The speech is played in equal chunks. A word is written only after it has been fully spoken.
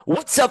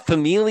What's up,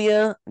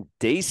 familia?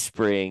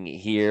 Dayspring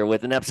here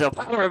with an episode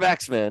of Power of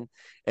X-Men,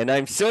 and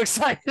I'm so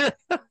excited.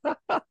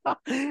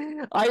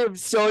 I am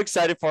so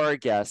excited for our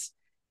guest.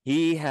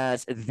 He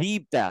has the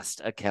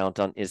best account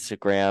on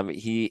Instagram.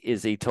 He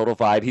is a total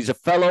vibe. He's a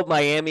fellow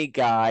Miami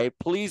guy.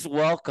 Please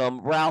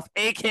welcome Ralph,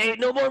 aka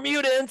No More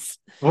Mutants.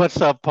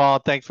 What's up, Paul?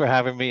 Thanks for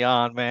having me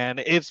on, man.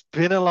 It's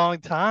been a long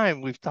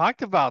time. We've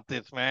talked about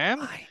this,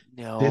 man. I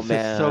know, This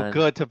is so man.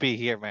 good to be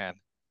here, man.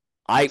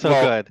 I So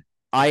well, good.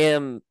 I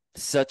am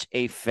such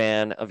a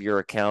fan of your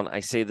account. I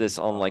say this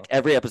on like Oh,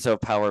 every episode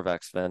of Power of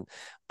X-Men,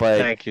 but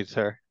thank you,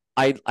 sir.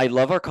 I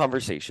love our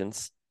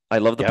conversations. I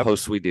love the Yep.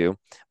 posts we do.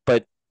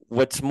 But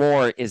what's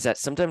more is that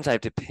sometimes I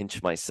have to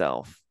pinch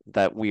myself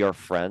that we are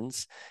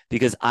friends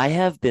because I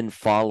have been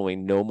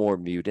following No More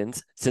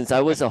Mutants since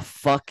I was a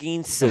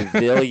fucking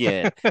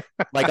civilian.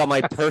 Like on my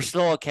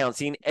personal account,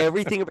 seeing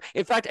everything.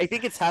 In fact, I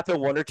think it's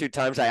happened one or two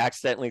times. I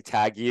accidentally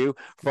tag you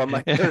from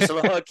my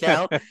personal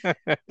account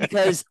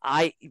because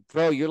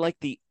bro, you're like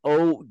the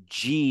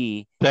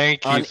OG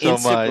Thank you on so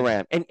much.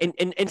 Instagram. And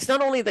it's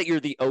not only that you're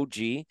the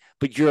OG,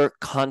 but your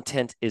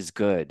content is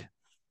good.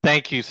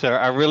 Thank you, sir.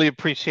 I really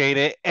appreciate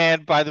it.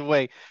 And by the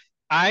way,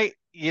 I'm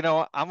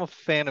a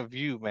fan of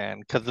you, man,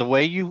 because the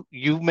way you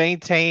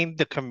maintain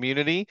the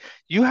community,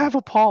 you have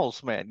a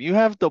pulse, man. You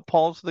have the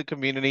pulse of the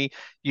community.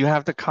 You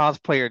have the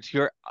cosplayers.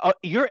 You're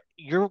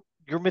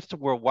Mr.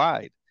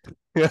 Worldwide.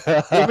 You're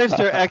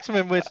Mr.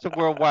 X-Men, Mr.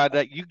 Worldwide.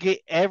 That you get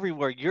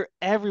everywhere. You're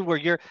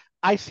everywhere.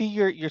 I see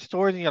your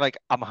stories, and you're like,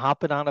 I'm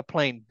hopping on a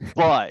plane,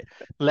 but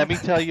let me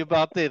tell you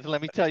about this.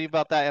 Let me tell you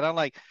about that. And I'm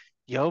like,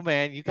 yo,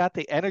 man, you got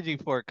the energy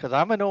for it because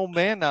I'm an old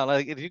man now.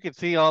 Like you can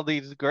see all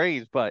these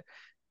grays, but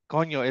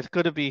Coño, it's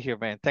good to be here,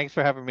 man. Thanks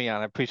for having me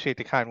on. I appreciate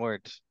the kind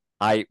words.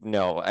 I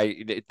know.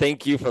 I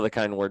thank you for the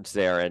kind words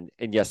there. And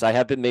yes, I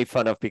have been made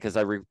fun of because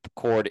I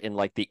record in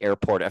like the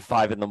airport at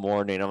 5 in the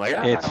morning. I'm like,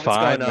 It's what's going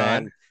fine,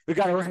 man. on? We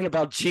got to write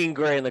about Jean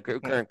Grey in the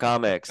current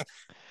comics. The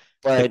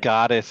But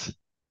goddess.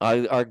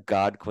 our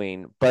God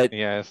Queen. But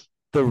Yes.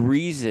 the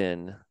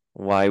reason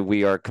why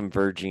we are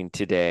converging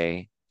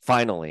today,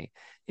 finally,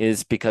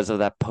 is because of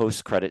that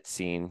post-credit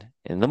scene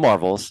in the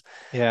Marvels,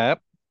 Yeah.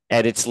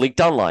 and it's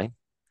leaked online,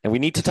 and we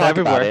need to It's talk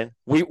about everywhere.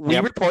 it. We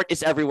Yep. report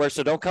it's everywhere,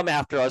 so don't come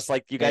after us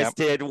like you guys Yep.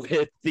 did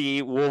with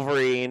the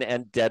Wolverine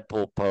and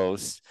Deadpool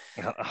posts.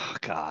 Oh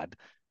God.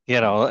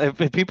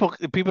 If people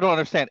don't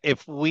understand,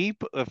 if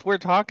we're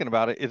talking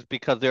about it, it's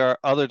because there are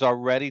others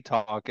already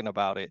talking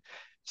about it.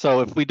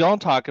 So if we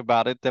don't talk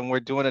about it, then we're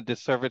doing a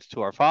disservice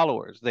to our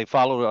followers. They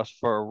followed us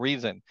for a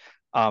reason.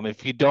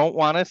 If you don't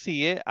want to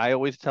see it, I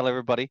always tell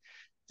everybody,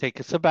 take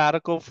a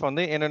sabbatical from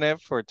the internet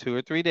for 2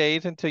 or 3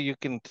 days until you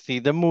can see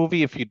the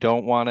movie if you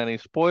don't want any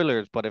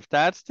spoilers. But if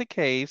that's the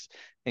case,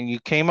 and you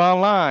came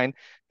online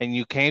and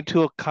you came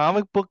to a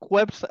comic book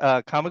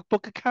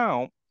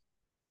account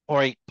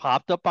or it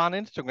popped up on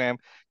Instagram,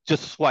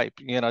 just swipe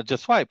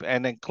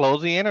and then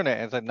close the internet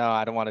and say, no,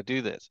 I don't want to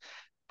do this.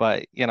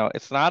 But,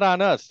 it's not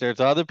on us. There's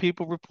other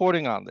people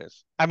reporting on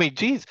this. I mean,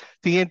 geez,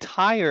 the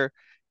entire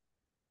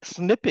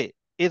snippet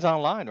is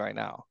online right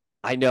now.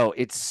 I know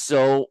it's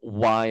so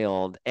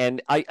wild.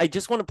 And I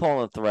just want to pull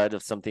on a thread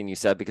of something you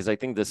said because I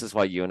think this is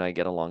why you and I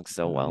get along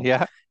so well.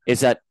 Yeah.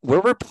 Is that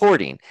we're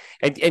reporting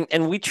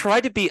and we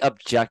try to be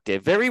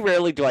objective. Very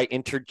rarely do I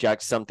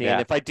interject something. And Yeah,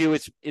 if I do,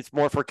 it's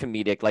more for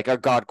comedic, like our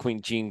God Queen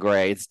Jean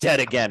Grey. It's dead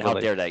again. How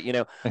absolutely.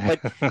 dare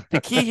that? But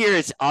the key here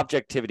is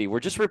objectivity.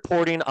 We're just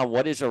reporting on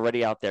what is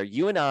already out there.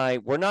 You and I,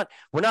 we're not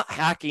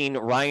hacking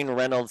Ryan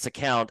Reynolds'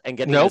 account and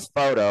getting Nope. this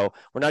photo.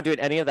 We're not doing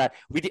any of that.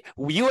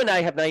 You and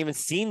I have not even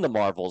seen the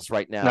Marvels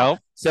right now. Nope.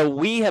 So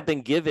we have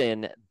been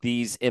given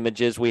these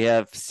images. We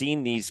have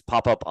seen these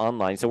pop up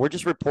online. So we're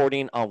just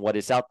reporting on what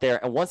is out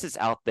there. And once it's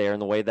out there in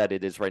the way that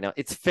it is right now,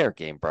 it's fair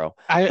game, bro.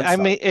 I'm I sorry.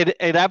 mean,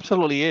 it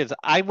absolutely is.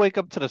 I wake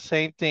up to the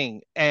same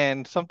thing,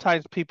 and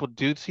sometimes people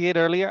do see it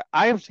earlier.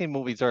 I have seen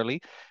movies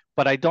early,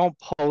 but I don't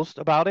post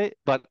about it.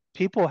 But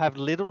people have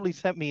literally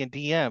sent me in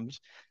DMs,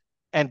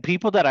 and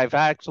people that I've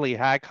actually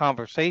had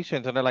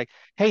conversations, and they're like,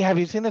 "Hey, have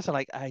you seen this?" I'm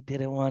like, "I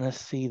didn't want to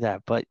see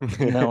that, but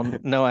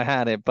no, I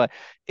hadn't." But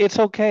it's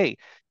okay.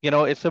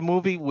 It's a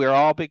movie. We're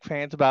all big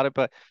fans about it,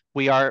 but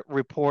we are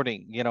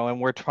reporting, and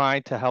we're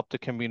trying to help the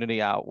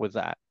community out with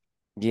that.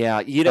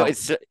 Yeah, So,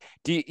 it's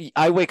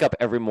I wake up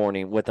every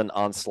morning with an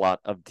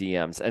onslaught of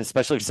DMs, and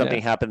especially if something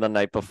yeah, happened the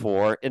night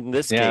before. In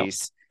this yeah,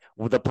 case,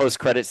 with the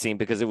post-credit scene,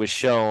 because it was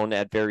shown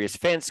at various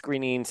fan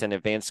screenings and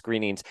advanced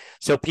screenings.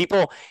 So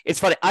it's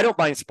funny. I don't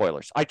mind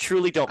spoilers. I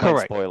truly don't mind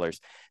correct.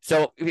 spoilers.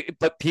 So,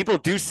 but people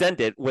do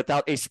send it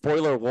without a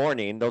spoiler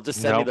warning. They'll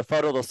just send me No, the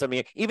photo. They'll send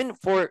me even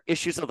for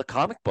issues of the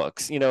comic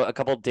books. A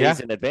couple of days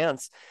yeah. in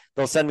advance,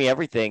 they'll send me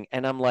everything,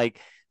 and I'm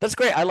like. That's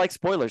great. I like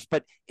spoilers,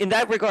 but in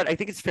that regard, I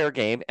think it's fair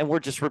game, and we're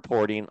just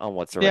reporting on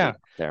what's already Yeah. out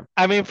there.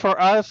 I mean, for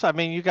us, I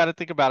mean, you got to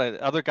think about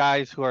it. Other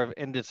guys who are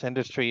in this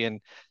industry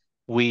and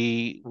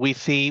we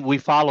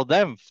follow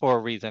them for a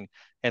reason.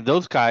 And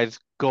those guys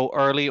go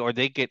early or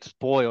they get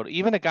spoiled.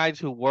 Even the guys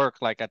who work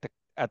like at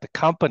the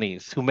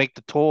companies who make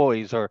the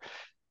toys or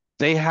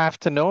they have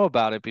to know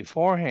about it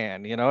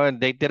beforehand, and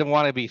they didn't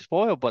want to be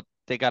spoiled, but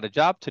they got a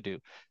job to do.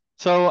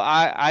 So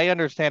I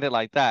understand it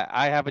like that.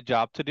 I have a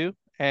job to do,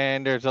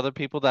 and there's other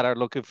people that are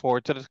looking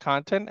forward to this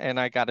content, and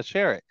I got to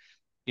share it,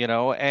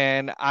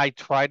 and I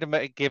try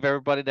to give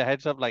everybody the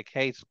heads up, like,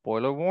 hey,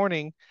 spoiler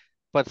warning,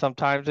 but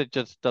sometimes it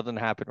just doesn't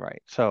happen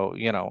right. So,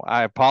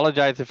 I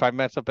apologize if I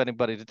mess up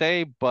anybody's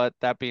day, but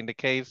that being the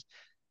case,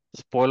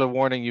 spoiler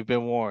warning, you've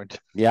been warned.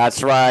 Yeah,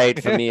 that's right,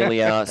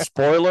 Familia.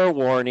 Spoiler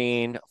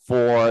warning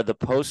for the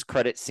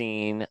post-credit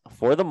scene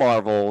for the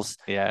Marvels.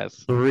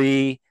 Yes.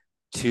 Three,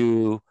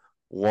 two,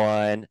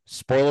 one.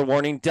 Spoiler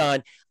warning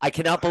done. I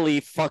cannot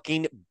believe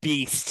fucking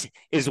Beast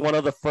is one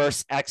of the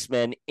first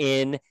X-Men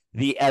in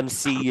the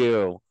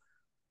MCU.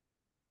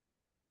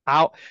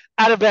 Out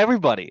out of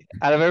everybody,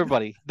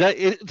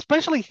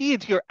 especially he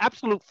is your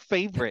absolute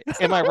favorite.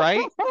 Am I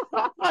right?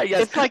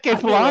 Yes, It's like I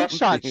if love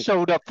Longshot Beast.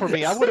 showed up for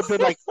me, I would have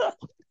been like,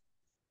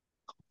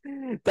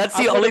 That's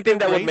I the would only have thing been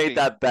that would make raging.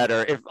 that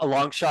better. If a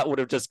long shot would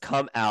have just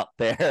come out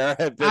there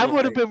and been I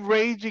would have like, been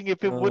raging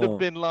if it would have oh.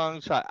 been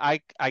Longshot.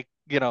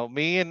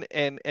 Me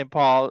and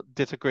Paul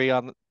disagree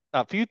on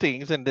a few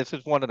things, and this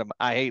is one of them.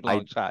 I hate I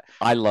Longshot,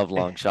 I love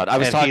long shot. I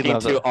was and he talking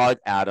loves to it. Odd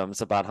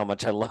Adams about how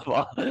much I love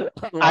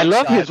I long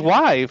love shot. his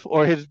wife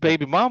or his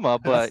baby mama,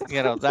 but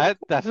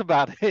that's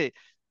about it.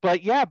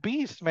 But yeah,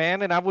 Beast,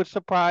 man, and I was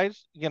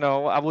surprised.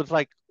 I was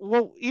like,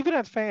 well, even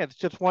as fans,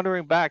 just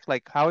wondering back,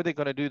 like, how are they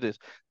going to do this?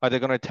 Are they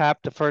going to tap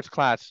the first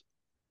class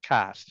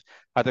cast?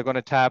 Are they going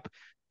to tap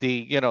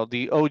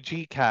the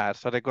OG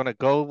cast? Are they going to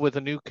go with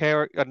a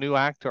new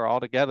actor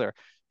altogether?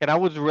 And I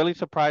was really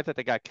surprised that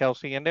they got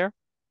Kelsey in there,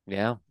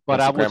 Yeah, but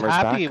Kelsey Grammer's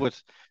back.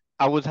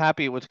 I was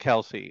happy it was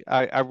Kelsey.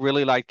 I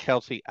really liked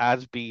Kelsey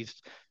as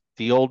Beast,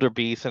 the older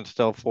Beast, and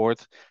so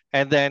forth.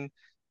 And then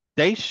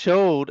they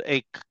showed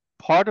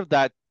part of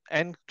that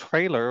end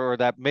trailer, or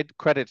that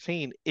mid-credit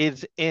scene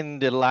is in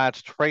the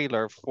last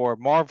trailer for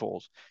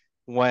Marvels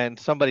when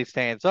somebody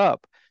stands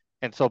up.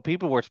 And so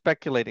people were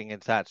speculating,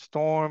 is that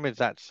Storm? Is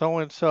that so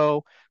and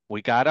so?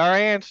 We got our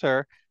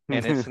answer,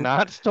 and it's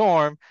not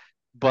Storm,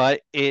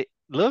 but it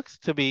looks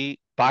to be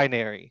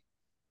binary.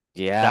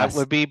 That Yes.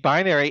 would be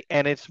binary,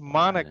 and it's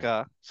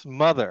Monica's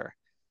mother,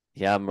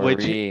 Yeah, which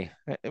Marie.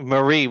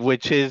 Marie,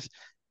 which is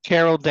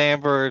Carol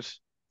Danvers'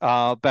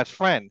 best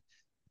friend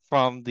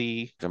from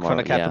Tomorrow.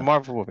 the Captain Yeah.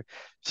 Marvel movie.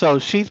 So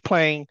she's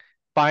playing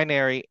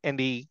binary in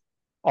the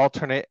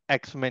alternate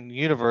X-Men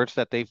universe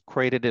that they've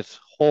created this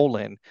hole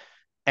in,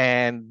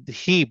 and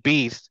he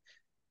Beast,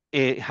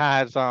 it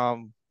has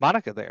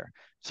Monica there.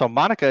 So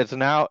Monica is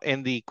now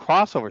in the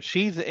crossover.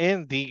 She's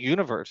in the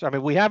universe. I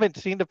mean, we haven't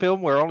seen the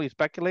film. We're only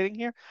speculating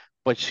here,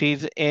 but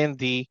she's in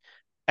the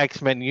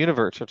X-Men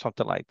universe or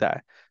something like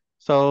that.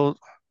 So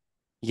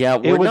Yeah,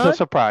 it was a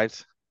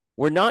surprise.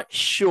 we're not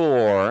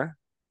sure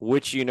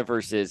which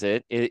universe is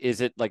it.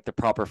 Is it like the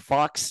proper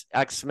Fox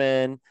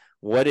X-Men?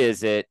 What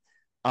is it?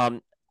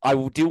 Um, I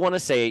do want to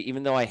say,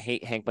 even though I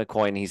hate Hank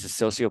McCoy and he's a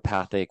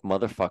sociopathic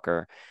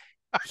motherfucker,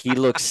 he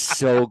looks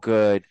so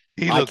good.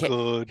 He I looked can't.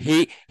 good.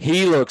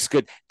 He looks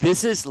good.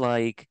 This is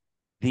like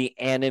the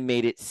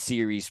animated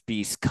series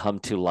Beast come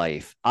to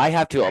life. I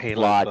have to He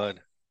looked applaud.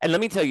 good. And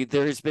let me tell you,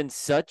 there has been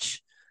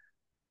such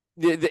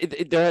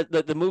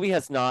the movie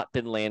has not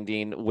been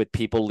landing with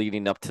people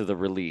leading up to the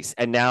release,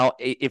 and now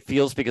it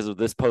feels, because of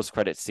this post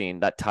credit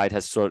scene, that tide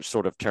has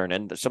sort of turned,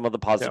 and some of the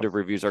Yeah. positive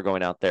reviews are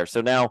going out there.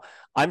 So now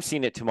I'm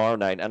seeing it tomorrow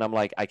night, and I'm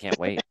like, I can't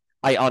wait.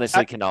 I I,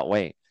 honestly cannot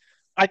wait.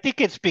 I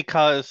think it's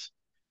because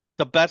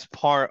the best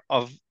part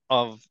of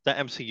the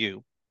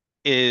MCU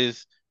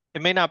is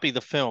it may not be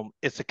the film,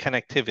 it's the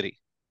connectivity.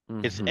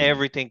 It's Mm-hmm.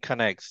 everything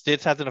connects.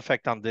 This has an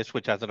effect on this,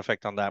 which has an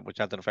effect on that, which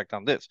has an effect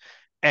on this.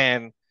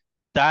 And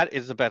that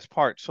is the best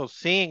part. So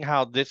seeing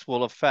how this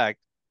will affect,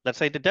 let's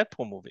say, the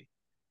Deadpool movie,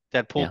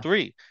 Deadpool Yeah.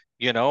 3,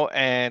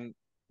 and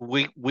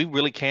we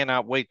really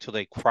cannot wait till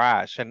they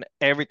crash and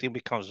everything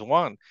becomes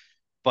one.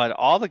 But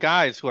all the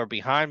guys who are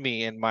behind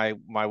me in my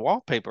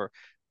wallpaper,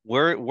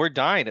 we're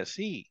dying to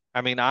see.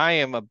 I mean, I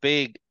am a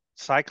big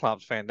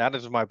Cyclops fan. That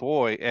is my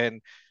boy,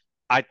 and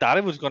I thought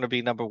it was going to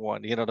be number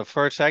one. The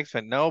first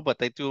X-Men, no, but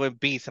they threw in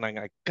Beast, and I'm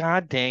like,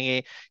 God dang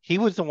it! He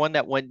was the one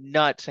that went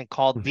nuts and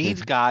called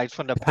these guys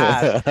from the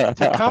past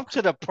to come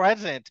to the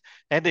present,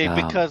 and they um,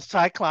 because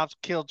Cyclops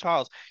killed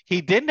Charles.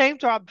 He did name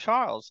drop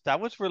Charles. That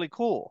was really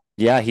cool.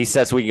 yeah, he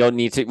says we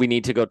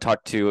need to go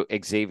talk to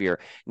Xavier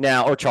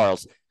now, or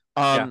Charles.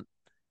 Yeah. Um,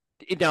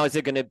 Now, is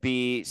it going to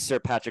be Sir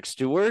Patrick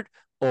Stewart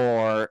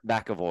or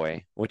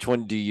McAvoy? Which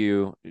one do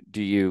you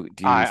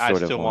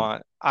sort of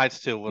want? I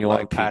still would You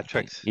want like P?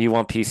 Patrick's. You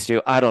want P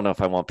Stew? I don't know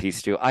if I want P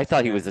Stew. I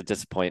thought he Yeah. was a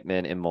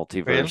disappointment in Really?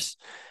 multiverse.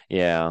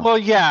 Yeah, Well,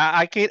 yeah,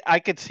 I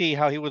could see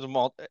how he was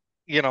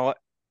you know,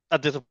 a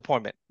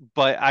disappointment.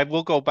 But I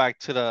will go back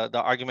to the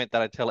argument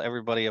that I tell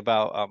everybody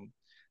about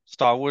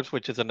Star Wars,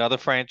 which is another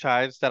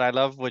franchise that I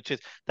love, which is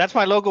that's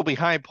my logo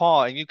behind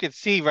Paul, and you can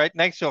see right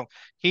next to him,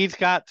 he's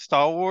got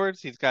Star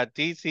Wars, he's got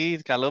DC,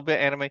 he's got a little bit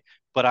of anime,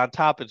 but on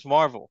top it's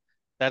Marvel.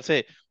 That's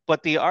it.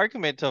 But the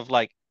argument of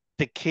like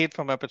the kid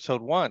from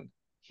episode one,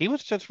 he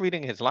was just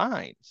reading his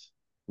lines.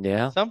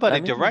 Yeah. I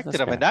Somebody mean, directed that's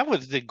them, and fair. that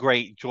was the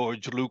great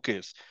George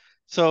Lucas.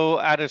 So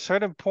at a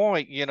certain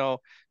point, who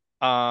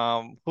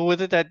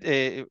was it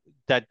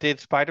that did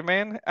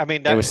Spider-Man? I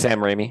mean, It that was Sam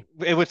Raimi.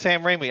 it was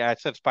Sam Raimi. I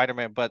said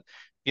Spider-Man, but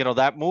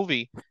that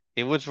movie,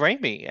 it was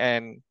Raimi,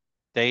 and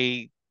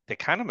they they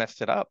kind of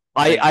messed it up.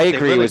 I They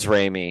agree. It really, was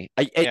Raimi.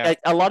 yeah.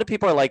 A lot of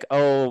people are like,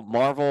 "Oh,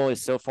 Marvel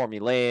is so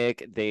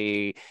formulaic.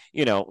 They,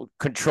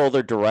 control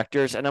their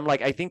directors." And I'm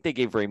like, I think they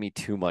gave Raimi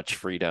too much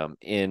freedom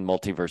in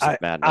Multiverse of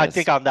I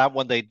think Madness. on that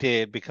one they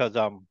did because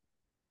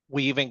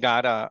we even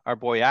got our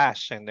boy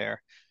Ash in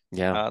there,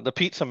 Yeah, the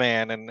Pizza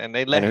Man, and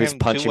they I let know he's him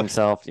punching do it,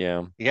 himself.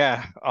 Yeah,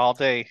 yeah, all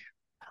day.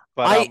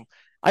 But I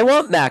I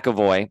want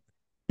McAvoy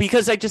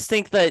because I just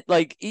think that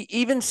like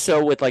even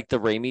so with like the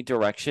Raimi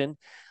direction,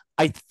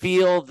 I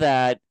feel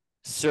that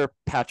Sir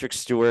Patrick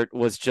Stewart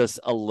was just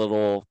a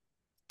little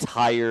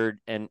tired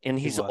and he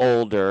he's was.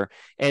 older,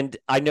 and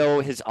I know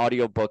his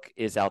audiobook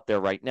is out there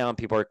right now and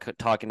people are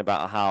talking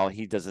about how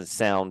he doesn't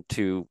sound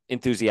too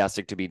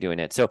enthusiastic to be doing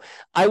it. So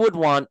I would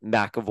want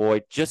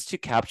McAvoy just to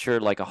capture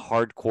like a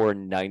hardcore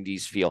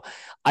 90s feel.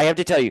 I have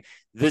to tell you,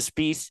 this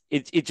piece,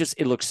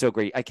 it looks so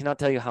great. I cannot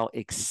tell you how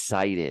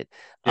excited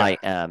I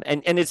Yeah. am.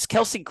 And it's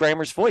Kelsey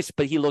Grammer's voice,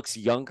 but he looks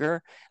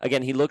younger.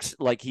 Again, he looks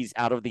like he's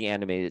out of the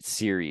animated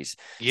series.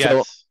 So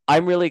Yes.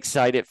 I'm really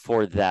excited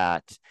for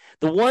that.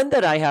 The one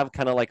that I have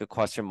kind of like a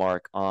question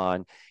mark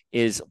on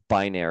is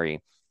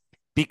binary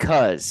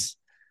because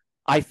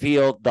I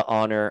feel the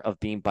honor of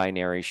being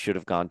binary should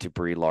have gone to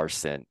Brie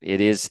Larson.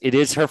 It is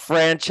her Yeah,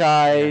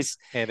 franchise.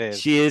 it is.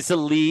 She is a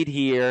lead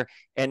here,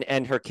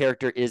 and her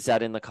character is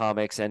that in the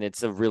comics, and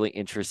it's a really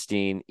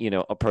interesting,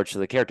 approach to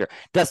the character.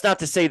 That's not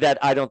to say that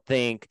I don't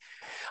think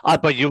uh,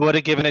 But you would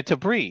have given it to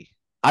Brie.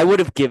 I would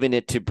have given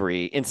it to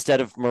Brie instead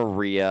of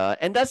Maria,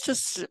 and that's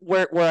just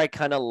where I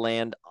kind of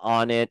land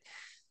on it.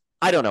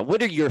 I don't know.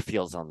 What are your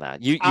feels on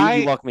that? You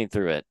I, walk me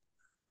through it.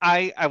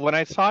 I when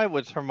I saw it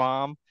was her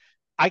mom,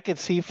 I could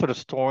see for the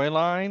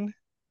storyline,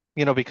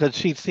 because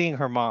she's seeing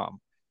her mom.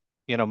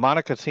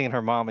 Monica's seeing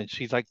her mom, and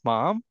she's like,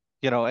 "Mom,"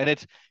 and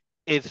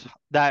it's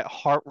that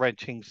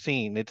heart-wrenching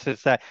scene. It's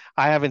just that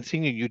I haven't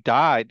seen you. You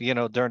died,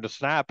 during the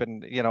snap,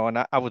 and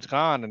I was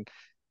gone, and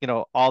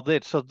all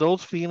this. So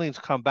those feelings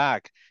come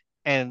back,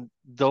 and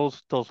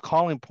those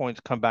calling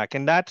points come back,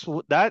 and that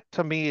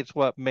to me is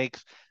what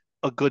makes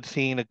a good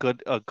scene, a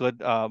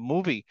good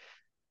movie.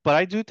 But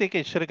I do think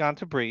it should have gone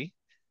to Brie.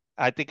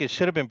 I think it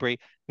should have been Brie.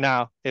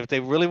 Now, if they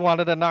really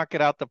wanted to knock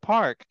it out the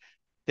park,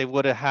 they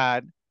would have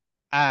had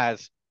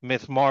as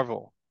Miss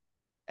Marvel,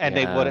 and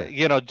they would have,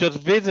 Yeah. just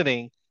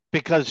visiting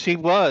because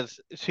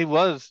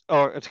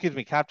or excuse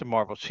me, Captain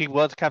Marvel. She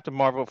was Captain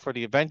Marvel for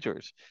the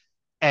Avengers,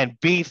 and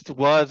Beast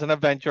was an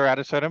Avenger at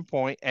a certain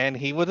point, and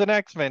he was an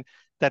X-Men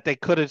that they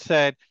could have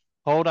said,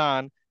 "Hold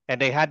on." And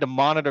they had the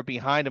monitor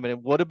behind him, and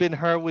it would have been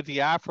her with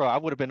the afro. I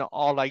would have been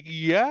all like,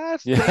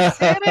 "Yes, they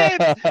did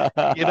it!"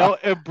 Yeah.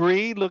 And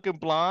Bree looking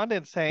blonde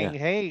and saying, Yeah.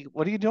 "Hey,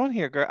 what are you doing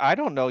here, girl? I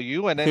don't know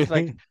you." And it's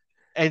like,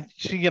 and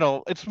she,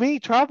 it's me,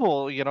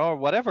 Trouble, or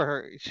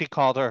whatever she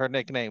called her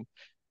nickname.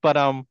 But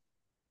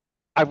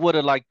I would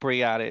have liked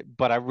Brie at it,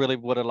 but I really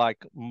would have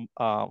liked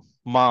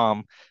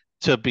Mom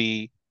to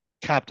be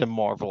Captain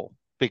Marvel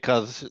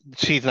because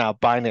she's now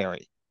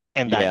binary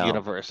in that Yeah.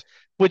 universe,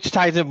 which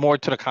ties it more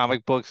to the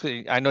comic books.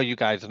 I know you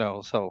guys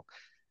know, so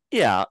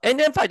Yeah. And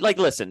in fact, like,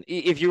 listen,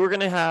 if you were going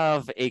to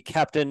have a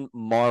Captain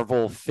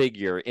Marvel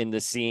figure in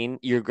the scene,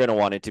 you're going to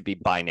want it to be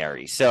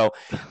binary. So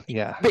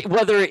yeah.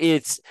 whether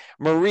it's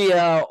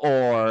Maria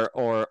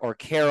or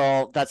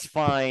Carol, that's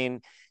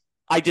fine.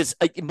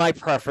 My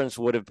preference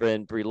would have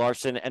been Brie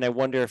Larson, and I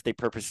wonder if they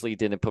purposely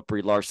didn't put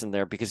Brie Larson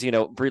there because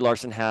Brie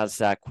Larson has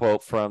that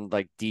quote from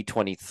like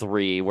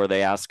D23 where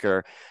they ask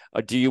her,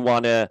 "Do you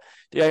want to?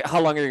 How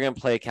long are you going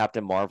to play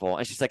Captain Marvel?"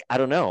 And she's like, "I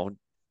don't know.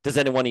 Does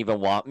anyone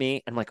even want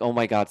me?" I'm like, "Oh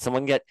my god,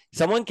 someone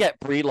get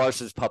Brie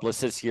Larson's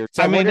publicist here."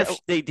 So I I wonder mean,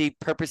 if they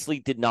purposely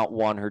did not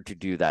want her to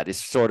do that. Is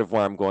sort of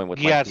where I'm going with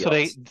my yeah. So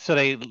they feels. so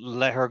they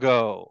let her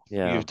go.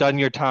 Yeah, You've done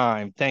your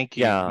time. Thank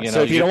you. yeah.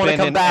 So if you don't You've want to been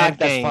come in back,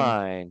 that's Endgame.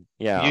 fine.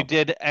 You Yeah,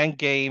 did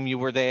Endgame. You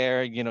were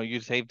there. You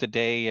saved the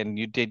day, and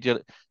you did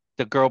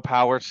the girl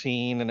power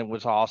scene, and it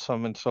was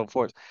awesome, and so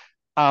forth.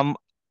 Um,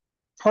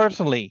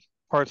 personally,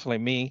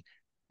 me,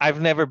 I've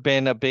never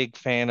been a big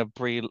fan of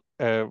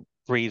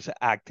Bree's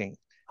acting.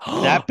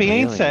 That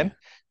being really. said,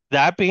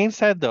 that being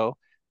said, though,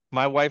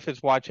 my wife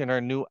is watching her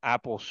new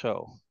Apple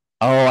show,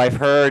 Oh, I've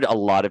heard a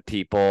lot of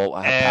people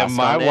have and passed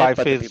on it,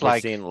 but the people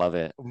I've seen love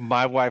it.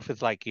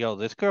 yo,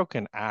 this girl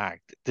can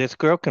act. This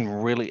girl can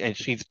really, and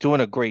she's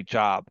doing a great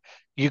job.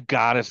 You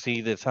gotta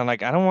see this. I'm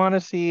like, I don't want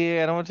to see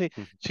it. I don't want to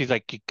see. She's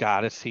like, you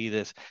gotta see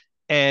this.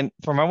 And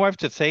for my wife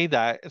to say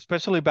that,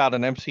 especially about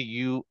an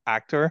MCU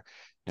actor,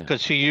 Yeah.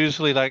 because she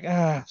usually like,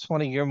 it's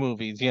one of your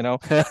movies.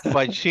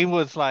 But she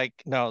was like,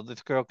 no,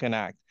 this girl can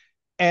act.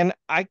 And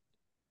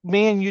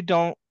me and you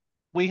don't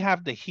we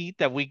have the heat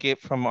that we get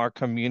from our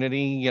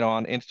community,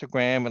 on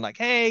Instagram and like,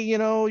 hey,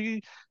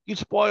 you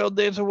spoiled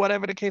this or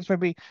whatever the case may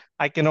be.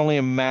 I can only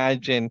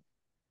imagine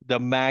the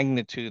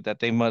magnitude that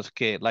they must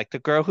get. Like the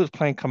girl who's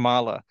playing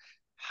Kamala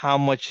how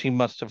much she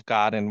must have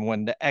gotten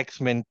when the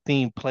X-Men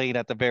theme played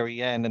at the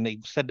very end and they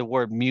said the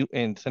word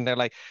mutants and they're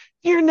like,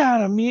 "You're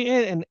not a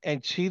mutant,"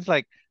 and she's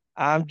like,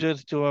 "I'm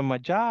just doing my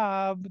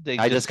job. They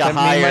I just just got sent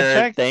me my hired.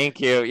 check.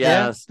 Thank you.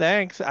 Yeah, Yes.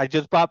 thanks. I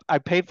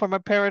paid for my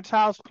parents'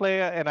 house,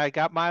 player, and I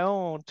got my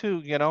own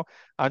too, you know.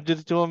 I'm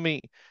just doing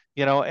me,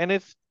 you know, and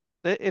it's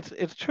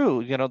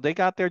true, you know, they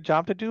got their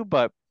job to do,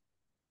 but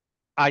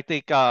I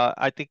think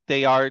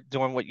they are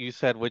doing what you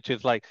said, which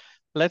is like,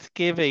 let's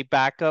give a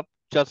backup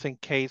just in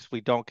case we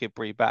don't get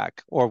Bree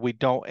back or we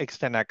don't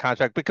extend that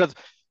contract. Because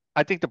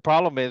I think the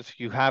problem is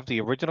you have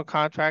the original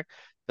contract,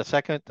 the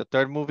second, the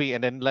third movie,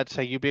 and then let's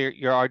say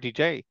you're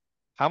RDJ.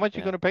 How much you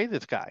Yeah. going to pay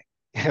this guy?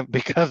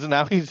 Because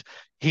now he's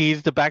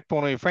the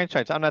backbone of your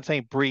franchise. I'm not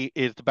saying Bree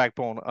is the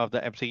backbone of the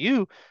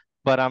MCU,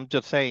 but I'm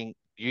just saying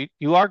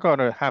you are going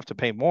to have to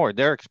pay more.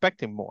 They're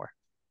expecting more.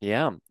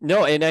 Yeah.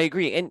 No, and I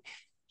agree. And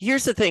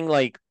here's the thing,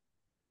 like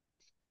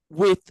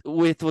with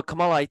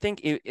Kamala, I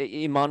think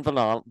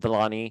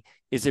Vellani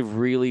is a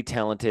really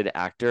talented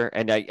actor,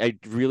 and I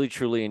really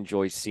truly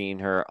enjoy seeing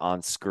her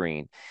on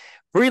screen.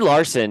 Brie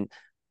Larson,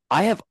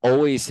 I have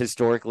always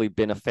historically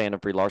been a fan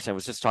of Brie Larson. I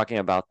was just talking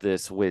about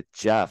this with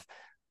Jeff.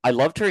 I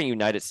loved her in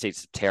United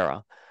States of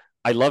Terra.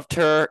 I loved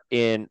her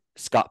in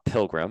Scott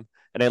Pilgrim,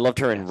 and I loved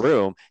her in Yes.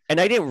 Room. And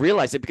I didn't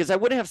realize it because I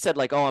wouldn't have said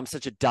like, "Oh, I'm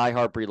such a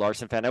diehard Brie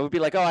Larson fan." I would be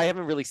like, "Oh, I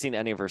haven't really seen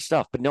any of her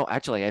stuff." But no,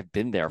 actually, I've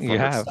been there for You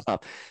her have.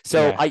 stuff.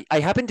 So Yeah. I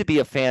happen to be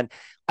a fan.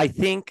 I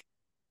think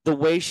the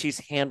way she's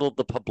handled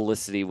the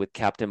publicity with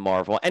Captain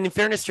Marvel, and in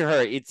fairness to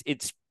her,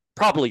 it's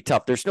probably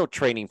tough. There's no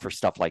training for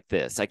stuff like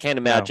this. I can't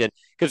No. imagine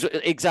because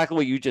exactly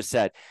what you just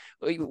said.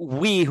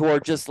 We who are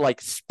just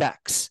like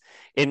specks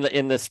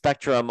in the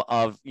spectrum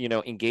of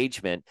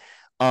engagement,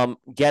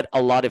 get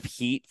a lot of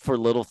heat for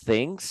little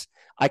things.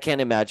 I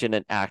can't imagine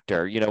an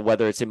actor,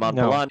 whether it's Iman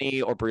No.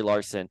 Vellani or Brie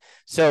Larson.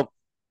 So,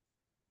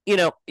 you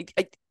know,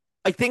 I,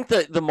 I think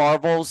that the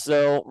Marvels,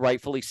 though,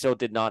 rightfully so,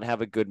 did not have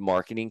a good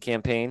marketing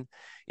campaign.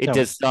 It No.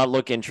 does not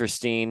look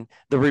interesting.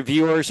 The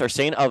reviewers are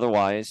saying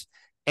otherwise.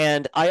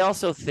 And I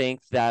also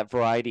think that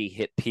Variety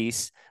hit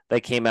piece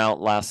that came out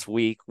last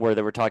week, where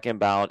they were talking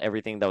about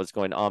everything that was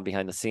going on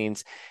behind the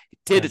scenes,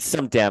 did Yes.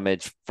 some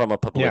damage from a Yeah.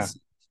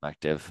 publicity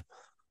perspective.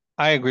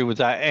 I agree with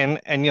that.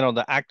 And you know,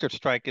 the actor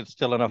strike is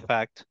still in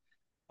effect.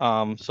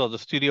 So the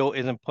studio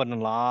isn't putting a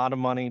lot of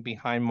money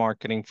behind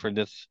marketing for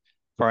this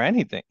for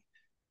anything.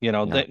 You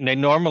know, No. they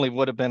normally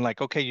would have been like,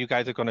 okay, you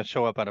guys are going to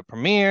show up at a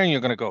premiere, and you're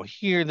going to go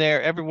here,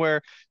 there,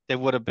 everywhere. There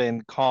would have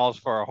been calls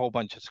for a whole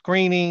bunch of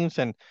screenings,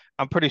 and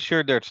I'm pretty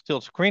sure there's still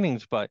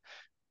screenings, but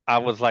I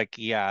was like,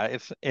 yeah,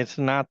 it's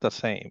not the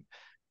same.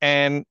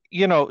 And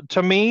you know,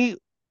 to me,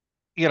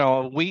 you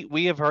know,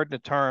 we have heard the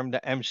term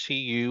the MCU,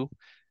 you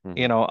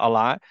Mm-hmm. know, a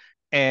lot,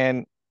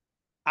 and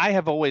I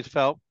have always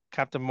felt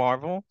Captain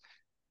Marvel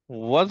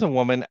was a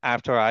woman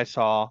after I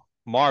saw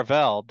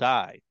Marvel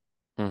die,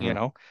 you Mm-hmm.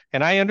 know,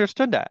 and I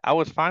understood that. I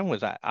was fine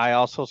with that. I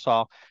also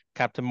saw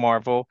Captain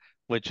Marvel,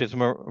 which is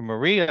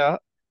Maria.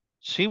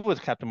 She was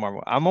Captain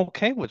Marvel. I'm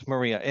okay with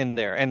Maria in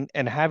there and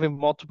having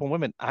multiple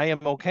women. I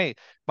am okay.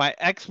 My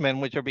X-Men,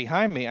 which are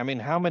behind me. I mean,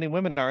 how many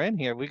women are in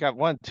here? We got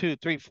one, two,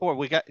 three, four.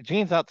 We got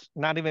Jean's out,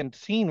 not even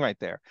seen right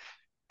there.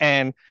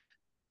 And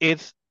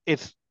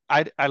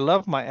I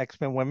love my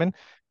X-Men women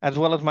as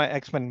well as my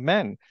X-Men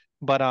men.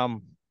 But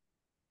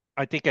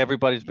I think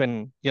everybody's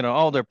been, you know,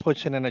 oh, they're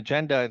pushing an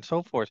agenda and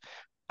so forth.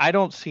 I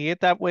don't see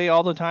it that way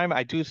all the time.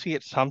 I do see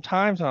it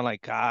sometimes, and I'm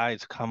like,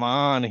 guys, come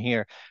on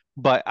here.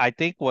 But I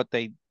think what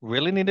they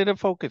really needed to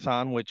focus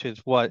on, which is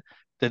what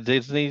the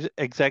Disney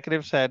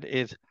executive said,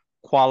 is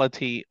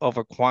quality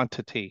over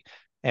quantity.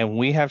 And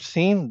we have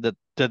seen the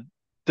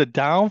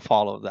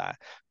downfall of that,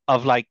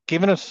 of like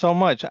giving us so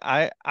much.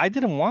 I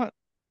didn't want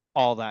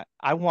all that.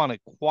 I wanted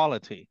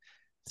quality.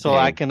 So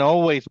I Same. can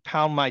always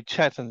pound my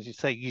chest and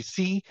just say, you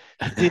see,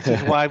 this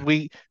is why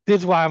this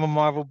is why I'm a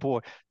Marvel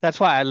boy. That's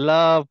why I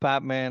love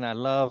Batman, I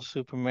love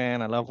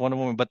Superman, I love Wonder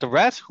Woman. But the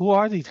rest, who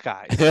are these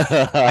guys?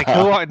 Like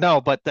who are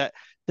no, but the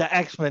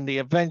X-Men, the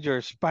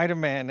Avengers,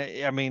 Spider-Man.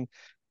 I mean,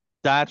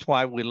 that's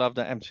why we love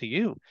the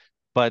MCU.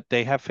 But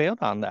they have failed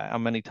on that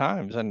many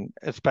times, and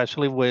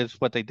especially with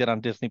what they did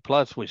on Disney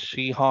Plus with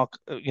She-Hulk,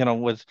 you know,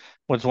 was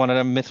one of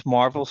them. Miss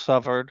Marvel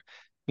suffered,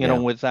 you know,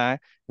 Yeah. with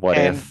that, What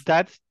and if?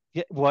 that's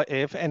what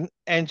if,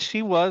 and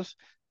she was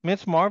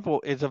Miss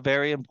Marvel is a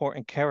very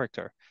important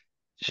character.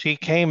 She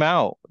came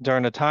out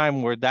during a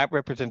time where that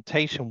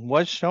representation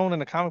was shown in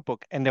the comic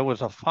book, and there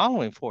was a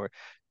following for it,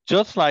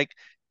 just like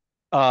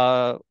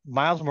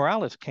Miles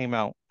Morales came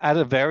out at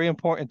a very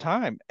important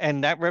time,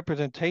 and that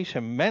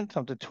representation meant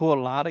something to a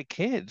lot of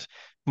kids.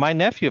 My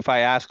nephew, if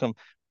I ask him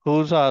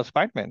who's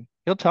Spider-Man,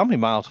 he'll tell me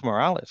Miles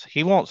Morales.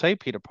 He won't say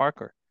Peter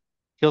Parker.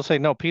 He'll say,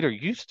 no, Peter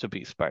used to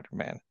be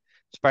Spider-Man.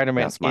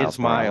 Spider-Man Yes, is Miles Miles.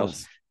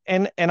 Morales.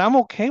 And I'm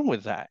okay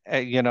with that.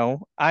 You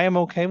know, I am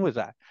okay with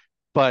that.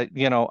 But,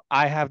 you know,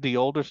 I have the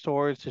older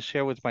stories to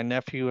share with my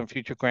nephew and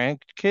future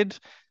grandkids,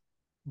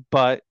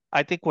 but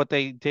I think what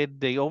they did,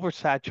 they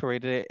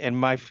oversaturated it, and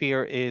my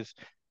fear is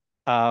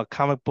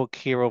comic book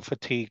hero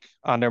fatigue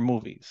on their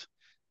movies.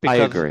 I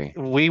because agree.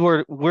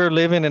 we're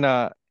living in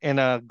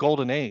a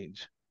golden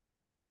age.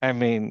 I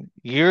mean,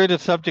 you're the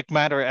subject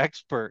matter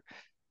expert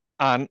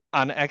on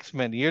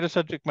X-Men. You're the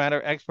subject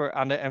matter expert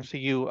on the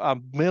MCU, a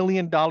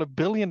billion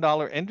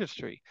dollar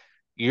industry.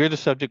 You're the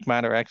subject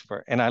matter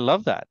expert. And I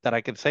love that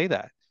I can say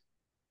that,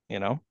 you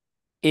know?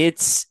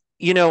 It's,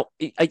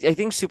 I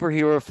think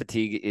superhero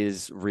fatigue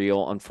is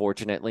real,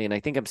 unfortunately, and I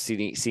think I'm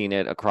seeing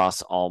it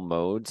across all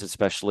modes,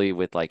 especially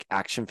with like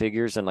action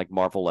figures and like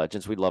Marvel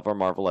Legends. We love our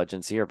Marvel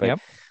Legends here, but Yep.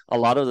 a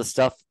lot of the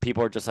stuff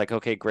people are just like,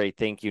 okay, great,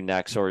 thank you,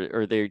 next,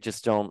 or they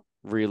just don't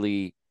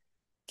really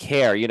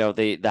care.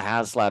 The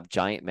HasLab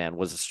Giant Man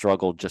was a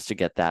struggle just to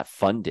get that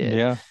funded.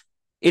 Yeah,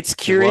 It's it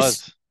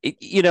curious.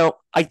 was.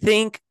 I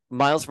think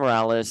Miles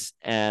Morales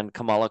and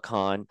Kamala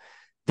Khan,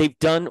 they've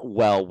done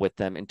well with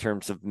them in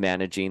terms of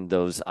managing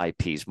those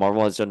IPs.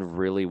 Marvel has done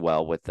really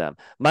well with them.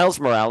 Miles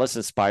Morales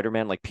and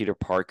Spider-Man, like Peter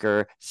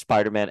Parker,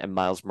 Spider-Man, and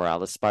Miles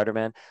Morales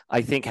Spider-Man,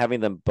 I think having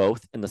them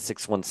both in the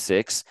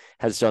 616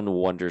 has done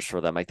wonders for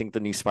them. I think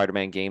the new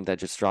Spider-Man game that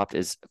just dropped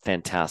is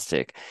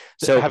fantastic.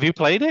 So Have you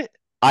played it?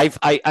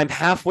 I'm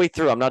halfway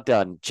through. I'm not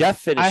done. Jeff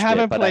I finished it,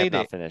 haven't but I have played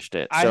not it. finished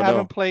it. I So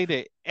haven't no. played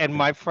it. And Okay.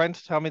 my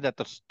friends tell me that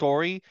the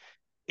story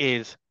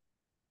is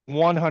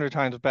 100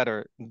 times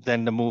better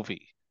than the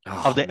movie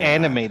of Oh the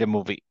man. animated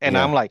movie. And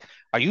I'm Yeah. like,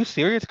 are you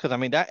serious? Because I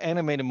mean, that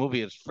animated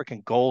movie is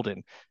freaking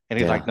golden. And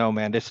he's like, Yeah. no,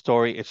 man, this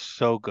story is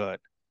so good.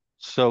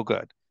 So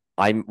good.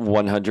 I'm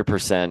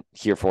 100%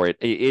 here for it.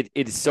 It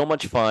is so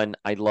much fun.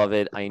 I love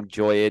it. I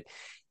enjoy it.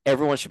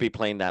 Everyone should be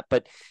playing that.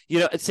 But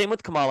same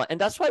with Kamala,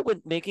 and that's why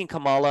when making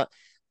Kamala,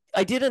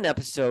 I did an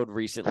episode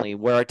recently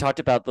where I talked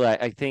about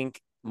that. I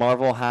think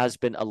Marvel has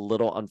been a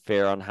little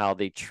unfair on how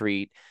they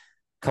treat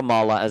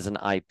Kamala as an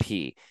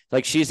IP.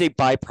 Like she's a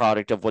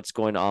byproduct of what's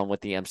going on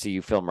with the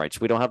MCU film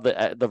rights. We don't have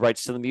the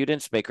rights to the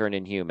mutants. Make her an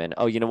Inhuman.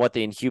 Oh, you know what?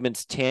 The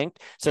Inhumans tanked.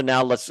 So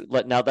now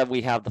now that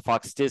we have the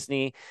Fox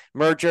Disney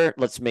merger,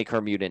 let's make her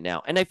a mutant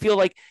now. And I feel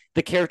like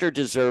the character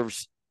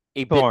deserves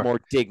a bit Sure. more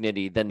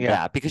dignity than Yeah.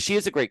 that because she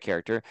is a great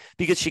character.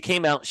 Because she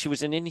came out, she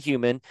was an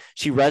Inhuman,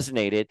 she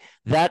resonated.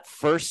 That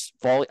first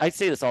volume, I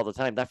say this all the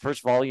time. That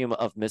first volume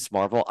of Miss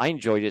Marvel, I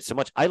enjoyed it so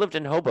much. I lived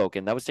in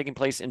Hoboken. That was taking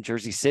place in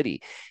Jersey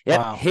City. That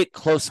Wow. hit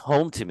close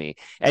home to me.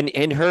 And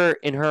in her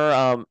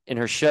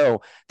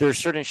show, there are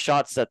certain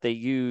shots that they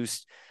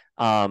used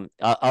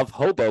of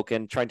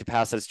Hoboken trying to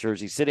pass as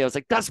Jersey City. I was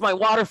like, that's my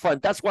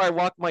waterfront. That's where I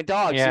walk my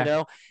dogs. Yeah.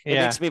 It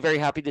Yeah. makes me very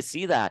happy to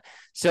see that.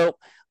 So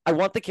I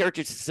want the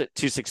character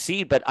to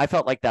succeed, but I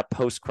felt like that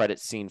post-credit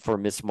scene for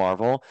Miss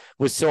Marvel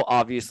was so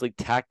obviously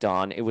tacked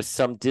on. It was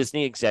some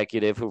Disney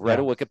executive who read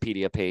a Yeah.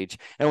 Wikipedia page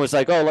and was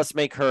like, "Oh, let's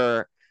make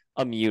her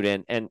a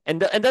mutant," and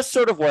that's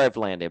sort of where I've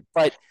landed.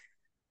 But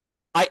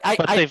But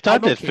they've done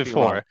I'm this okay being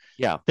wrong. before.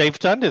 Yeah. They've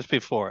done this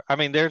before. I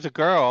mean, there's a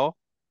girl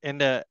in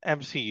the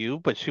MCU,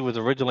 but she was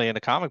originally in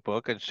a comic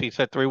book and she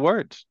said three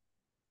words.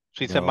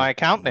 She said my No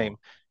account more name.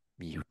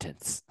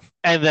 mutants.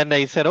 And then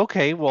they said,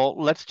 okay, well,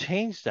 let's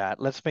change that.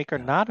 Let's make her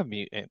Yeah. not a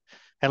mutant.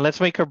 And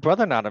let's make her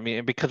brother not a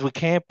mutant because we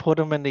can't put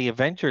him in the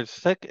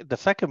the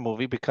second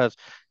movie because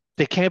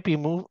they can't be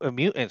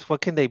mutants.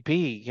 What can they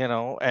be?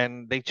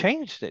 And they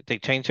changed it. They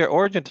changed their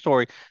origin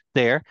story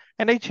there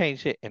and they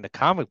changed it in the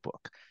comic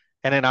book.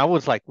 And then I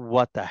was like,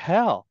 what the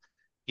hell?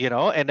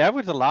 And there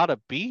was a lot of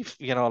beef.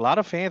 A lot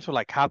of fans were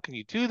like, how can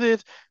you do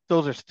this?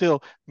 Those are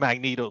still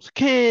Magneto's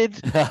kids.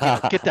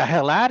 Get the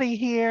hell out of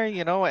here,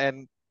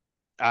 and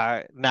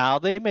now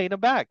they made them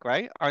back,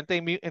 right? Aren't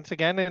they mutants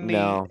again in the?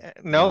 No, No,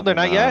 no, they're they're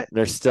not not. yet.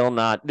 They're still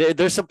not.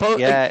 They're supposed.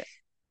 Yeah,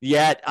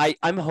 Yeah,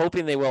 I'm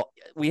hoping they will.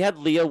 We had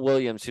Leah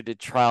Williams who did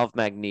Trial of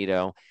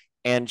Magneto,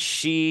 and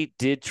she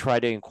did try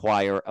to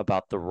inquire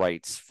about the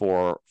rights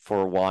for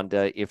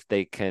Wanda if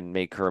they can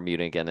make her a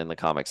mutant again in the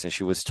comics, and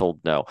she was told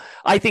no.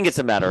 I think it's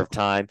a matter of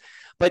time.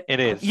 But it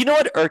is. you know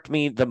what irked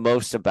me the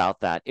most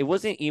about that? It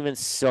wasn't even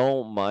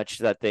so much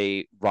that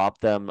they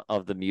robbed them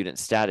of the mutant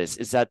status,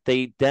 is that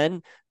they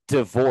then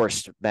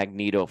divorced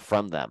Magneto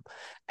from them.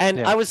 And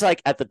Yeah, I was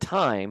like, at the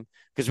time,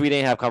 because we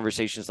didn't have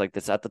conversations like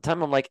this at the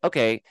time, I'm like,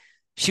 okay,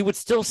 she would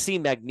still see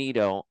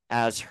Magneto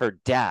as her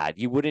dad.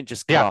 You wouldn't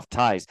just cut yeah. off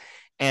ties.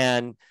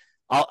 And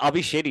I'll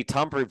be shady.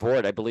 Tom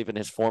Brevoort, I believe in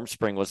his form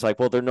spring, was like,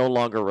 well, they're no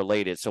longer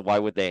related, so why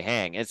would they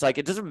hang? It's like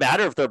it doesn't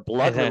matter if they're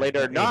blood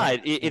related or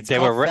not. Yeah. It's They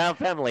called were. found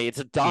family. It's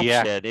Yeah,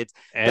 adoption. It's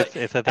it's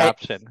and,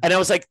 adoption. and I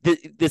was like,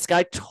 this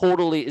guy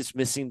totally is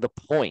missing the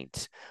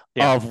point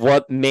Yeah. of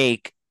what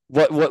makes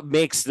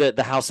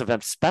the House of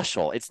M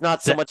special. It's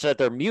not so The, much that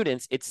they're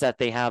mutants; it's that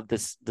they have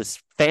this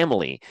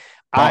family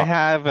I bond.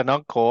 have an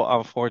uncle,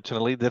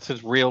 unfortunately. This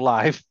is real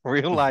life,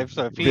 real life.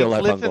 So if Real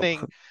he's life uncle.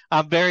 listening,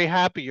 I'm very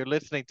happy you're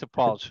listening to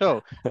Paul's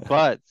show,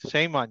 but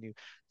shame on you.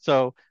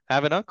 So I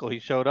have an uncle. He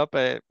showed up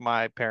at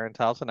my parents'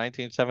 house in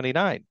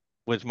 1979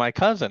 with my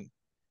cousin.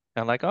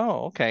 I'm like,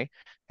 oh, okay.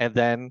 And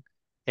then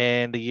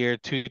in the year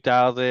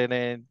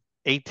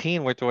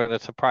 2018, we're doing a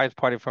surprise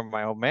party for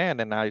my old man,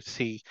 and I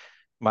see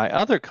my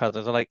other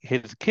cousins, like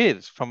his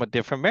kids from a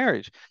different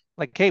marriage.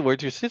 Like, hey,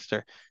 where's your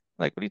sister?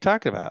 Like, what are you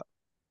talking about?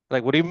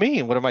 Like, what do you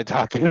mean? What am I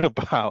talking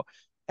about?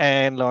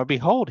 And lo and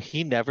behold,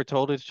 he never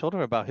told his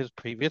children about his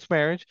previous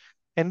marriage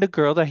and the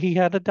girl that he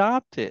had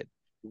adopted.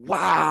 And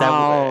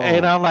Wow.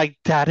 I'm like,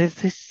 that is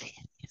the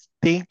silliest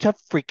thing to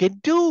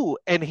freaking do.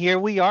 And here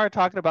we are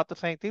talking about the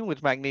same thing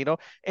with Magneto,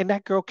 and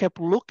that girl kept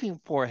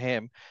looking for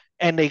him,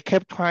 and they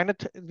kept trying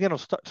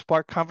to,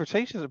 spark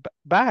conversations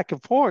back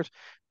and forth.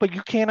 But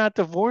you cannot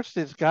divorce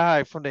this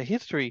guy from the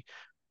history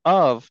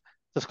of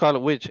the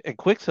Scarlet Witch and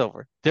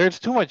Quicksilver. There's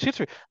too much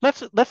history.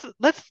 Let's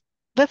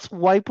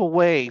wipe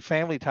away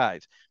family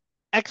ties.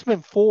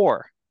 X-Men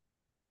 4.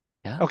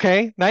 Yeah.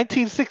 Okay,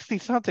 1960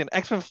 something,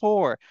 X-Men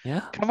 4.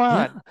 Yeah. Come Yeah.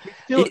 on.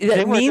 They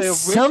That were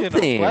means the original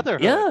something.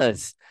 Brotherhood.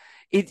 Yes.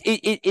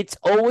 It's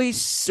always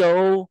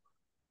so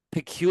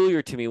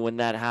peculiar to me when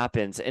that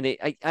happens. And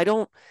I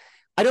don't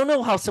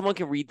know how someone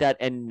can read that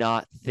and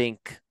not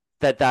think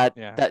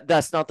Yeah.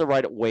 that's not the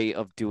right way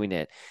of doing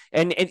it.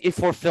 And if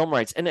for film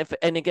rights, and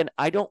again,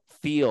 I don't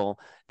feel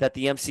that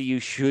the MCU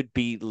should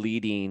be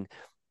leading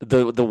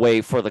the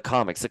way for the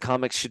comics. The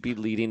comics should be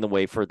leading the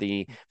way for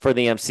the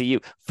MCU.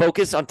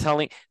 Focus on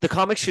telling the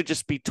comics should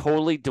just be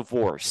totally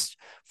divorced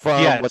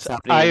from Yes, what's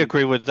happening I in.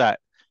 agree with that.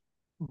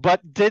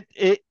 But did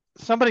it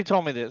somebody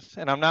told me this,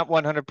 and I'm not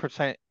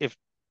 100% if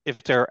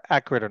they're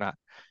accurate or not.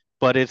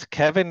 But is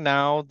Kevin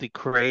now the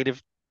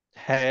creative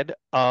head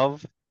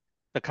of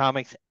the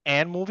comics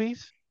and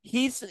movies?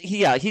 He's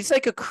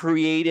like a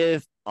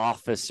creative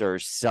officer,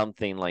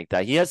 something like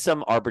that. He has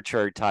some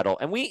arbitrary title,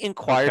 and we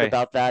inquired Okay.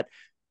 about that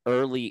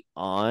early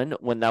on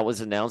when that was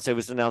announced. It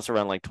was announced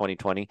around like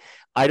 2020.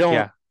 I don't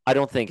Yeah. I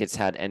don't think it's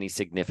had any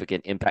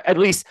significant impact. At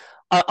least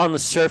on the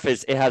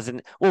surface, it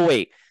hasn't. Well,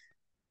 wait,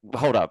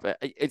 hold up.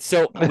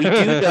 So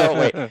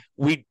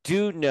we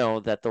do know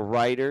that the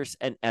writers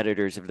and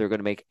editors, if they're going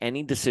to make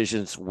any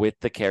decisions with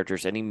the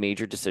characters, any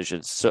major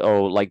decisions,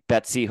 so like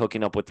Betsy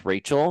hooking up with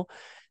Rachel,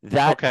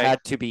 that Okay.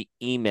 had to be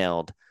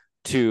emailed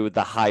to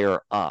the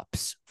higher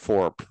ups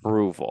for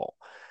approval.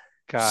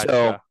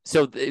 Gotcha.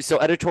 So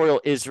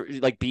editorial is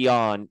like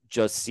beyond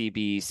just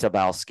CB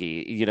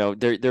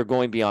Sabowski. They're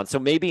going beyond. So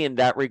maybe in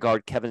that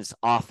regard, Kevin's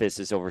office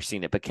is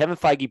overseeing it, but Kevin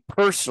Feige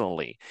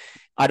personally,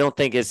 I don't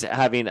think is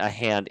having a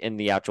hand in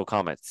the actual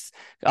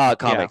Yeah.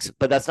 comics.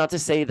 But that's not to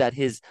say that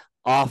his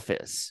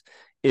office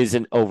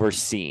isn't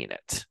overseeing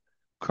it.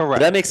 Does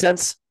that make Correct.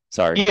 sense?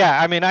 Sorry. Yeah,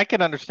 I mean, I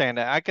can understand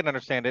that. I can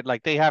understand it.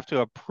 Like they have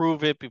to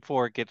approve it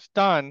before it gets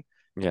done,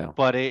 Yeah.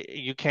 but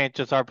you can't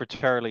just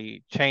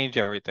arbitrarily change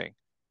everything.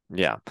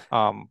 Yeah.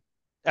 Um,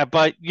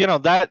 but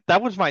that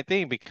was my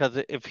thing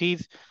because if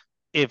he's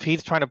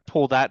trying to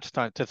pull that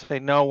stunt to say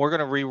no, we're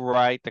going to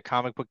rewrite the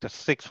comic book to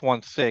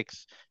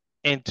 616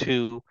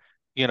 into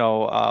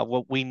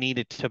what we need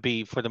it to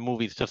be for the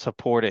movies to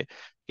support it.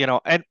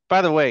 And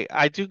by the way,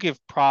 I do give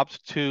props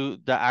to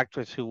the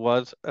actress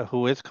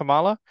who is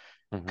Kamala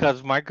Mhm.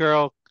 because my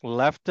girl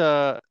left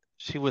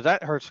she was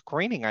at her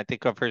screening, I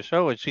think, of her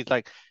show, and she's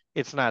like,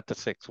 it's not the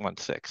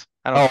 616.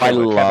 I don't Oh, I care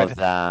what love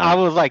Kevin. I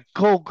that. was like,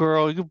 go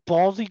girl, you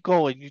ballsy,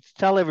 go, and you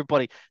tell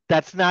everybody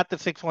that's not the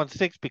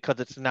 616 because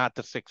it's not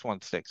the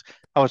 616.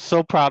 I was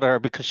so proud of her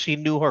because she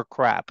knew her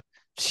crap.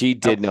 She I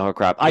did was, know her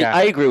crap. yeah,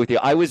 I agree with you.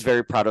 I was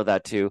very proud of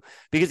that too,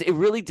 because it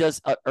really does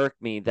irk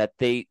me that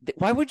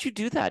why would you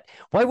do that?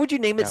 Why would you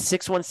name it yeah,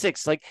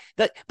 616 like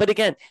that? But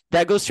again,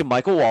 that goes to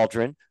Michael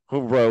Waldron, who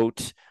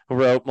wrote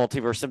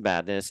Multiverse of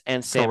Madness,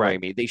 and Sam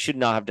correct. Raimi. They should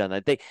not have done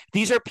that.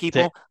 These are They,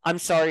 people, I'm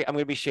sorry, I'm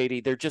going to be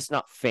shady. They're just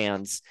not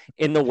fans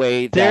in the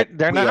way they're that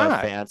they're we are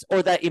not. fans,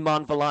 or that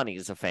Iman Vellani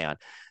is a fan,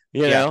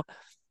 you Yeah, know?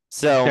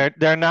 So,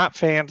 they're not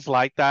fans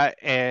like that,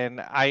 and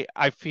I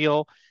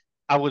feel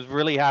I was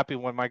really happy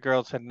when my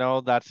girl said,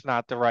 no, that's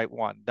not the right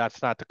one.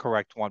 That's not the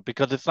correct one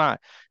because it's not.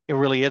 It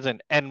really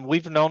isn't. And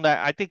we've known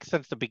that, I think,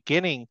 since the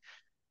beginning.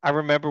 I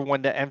remember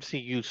when the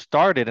MCU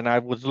started and I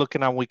was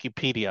looking on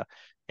Wikipedia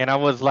and I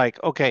was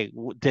like, okay,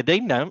 did they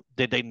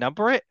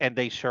number it? And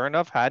they sure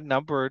enough had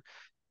numbered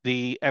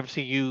the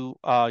MCU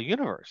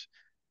universe.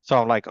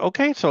 So I'm like,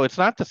 okay, so it's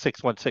not the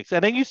 616.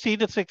 And then you see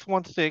the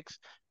 616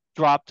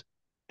 dropped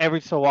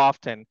every so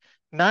often,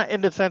 not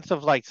in the sense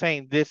of like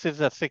saying this is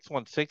a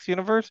 616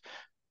 universe,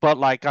 but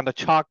like on the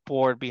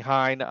chalkboard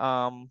behind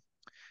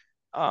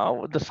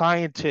the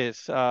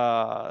scientist,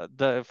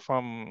 the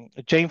from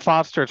Jane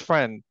Foster's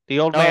friend, the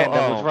old man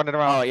that was running oh,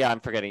 around, yeah, I'm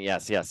forgetting.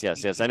 Yes, yes,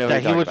 yes, yes. I know who you're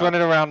that he talking was about.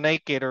 running around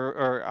naked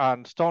or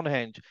on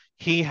Stonehenge.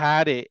 He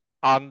had it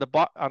on the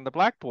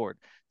blackboard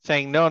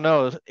saying no,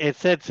 no, it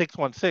said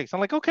 616. I'm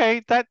like,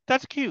 okay,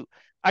 that's cute.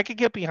 I could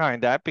get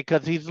behind that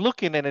because he's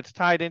looking and it's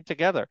tied in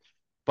together.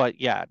 But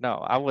yeah, no,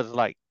 I was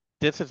like,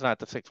 this is not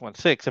the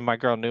 616, and my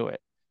girl knew it.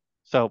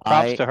 So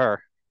props I to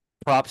her.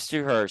 Props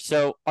to her.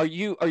 So, are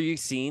you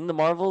seeing the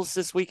Marvels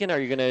this weekend? Are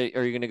you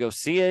gonna go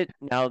see it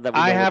now that we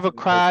know what's in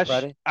post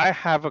Friday? I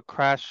have a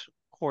crash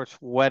course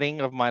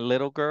wedding of my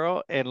little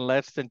girl in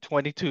less than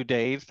 22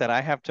 days that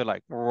I have to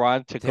like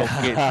run to go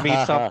get me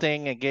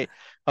something and get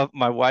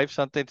my wife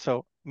something.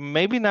 So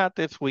maybe not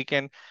this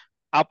weekend.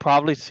 I'll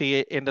probably see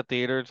it in the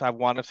theaters. I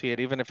want to see it,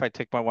 even if I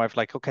take my wife,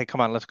 like, okay,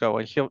 come on, let's go.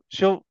 And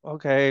she'll,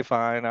 okay,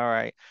 fine, all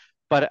right.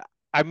 But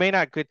I may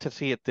not get to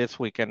see it this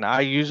weekend.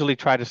 I usually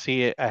try to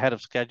see it ahead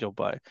of schedule,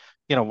 but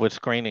with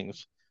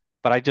screenings.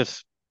 But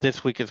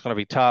this week is going to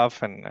be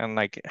tough, and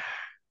like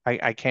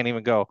I can't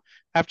even go.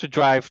 I have to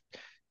drive.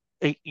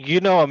 A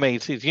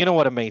Macy's. You know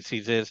what a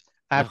Macy's is.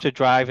 I have No. to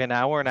drive an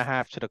hour and a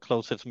half to the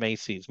closest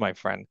Macy's, my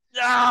friend.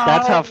 No.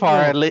 That's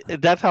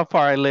how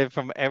far I live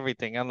from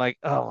everything. I'm like,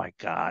 oh my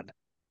God,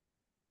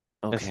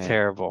 it's Okay.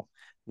 terrible.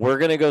 We're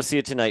going to go see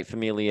it tonight,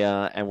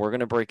 Familia, and we're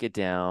going to break it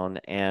down.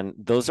 And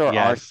those are our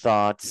Yes.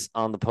 thoughts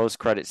on the post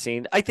credit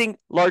scene. I think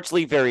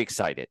largely very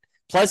excited,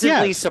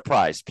 pleasantly Yes.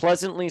 surprised,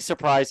 pleasantly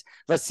surprised.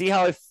 Let's see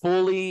how it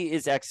fully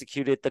is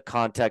executed, the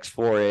context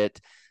for it.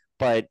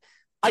 But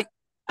I,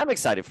 I'm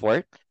excited for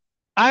it.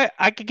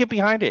 I could get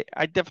behind it.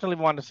 I definitely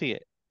want to see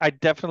it. I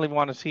definitely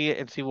want to see it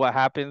and see what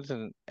happens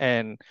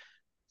and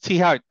see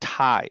how it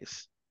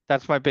ties.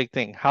 That's my big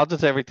thing. How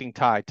does everything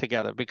tie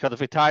together? Because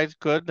if it ties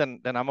good, then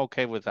I'm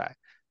okay with that.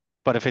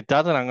 But if it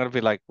doesn't, I'm gonna be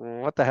like,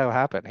 what the hell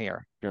happened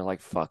here? You're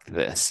like, fuck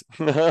this.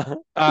 When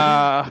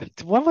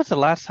was the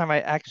last time I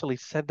actually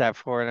said that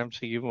for an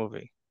MCU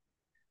movie?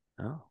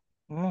 Oh.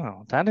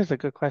 Oh, that is a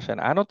good question.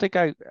 I don't think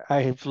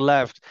I've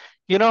left.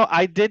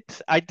 I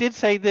did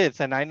say this,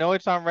 and I know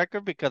it's on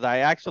record because I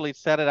actually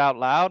said it out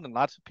loud, and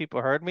lots of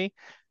people heard me.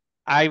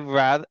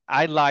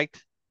 I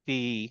liked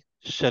the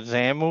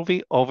Shazam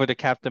movie over the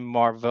Captain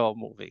Marvel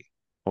movie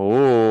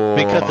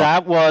because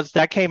Oh,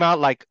 that came out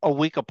like a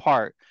week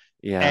apart.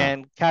 yeah,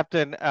 And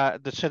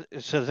the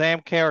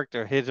Shazam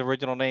character, his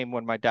original name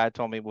when my dad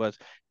told me was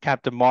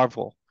Captain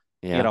Marvel,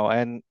 yeah,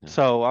 and yeah.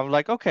 so I'm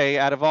like, okay,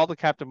 out of all the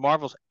Captain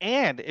Marvels,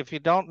 and if you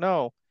don't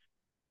know,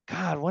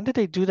 God, when did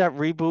they do that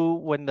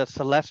reboot when the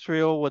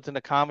Celestial was in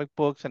the comic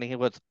books and he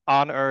was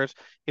on Earth?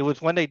 It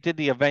was when they did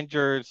the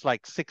Avengers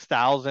like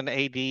 6000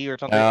 AD or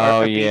something,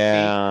 Oh, or BC.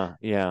 yeah,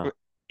 yeah,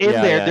 In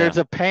yeah, there, yeah, yeah. there's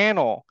a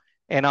panel,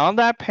 and on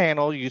that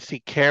panel, you see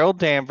Carol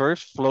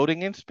Danvers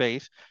floating in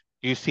space.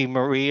 You see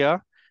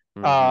Maria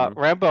Mm-hmm.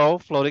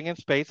 Rambeau floating in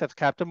space. That's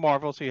Captain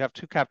Marvel. So you have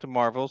two Captain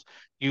Marvels.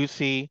 You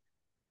see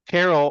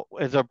Carol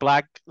is a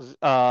black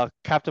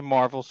Captain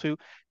Marvel suit,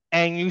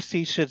 and you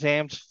see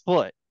Shazam's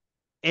foot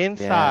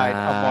inside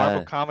a Marvel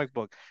Yeah. comic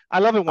book. I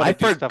love it when I they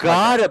do stuff like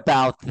forgot that.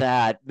 about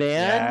that,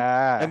 man.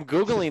 Yeah. I'm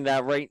Googling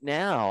that right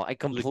now. I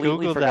completely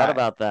Google forgot that.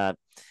 about that.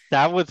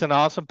 That was an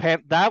awesome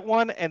pan. That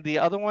one and the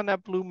other one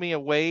that blew me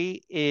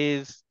away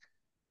is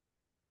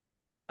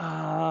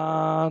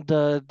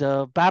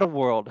the Battle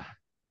World. The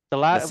The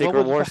last what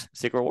Secret was Wars?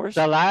 Secret Wars?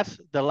 the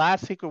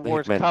last Secret The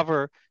Wars Hickman.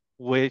 cover,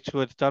 which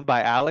was done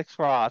by Alex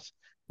Ross.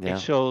 It Yeah.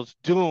 shows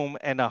Doom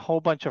and a whole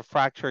bunch of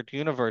fractured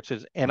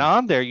universes, and Oh.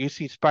 on there you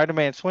see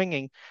Spider-Man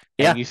swinging,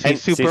 and Yeah. you see And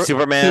see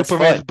Superman's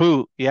Superman's foot.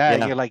 boot. Yeah,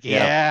 and Yeah. you're like,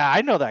 Yeah. yeah,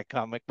 I know that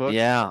comic book.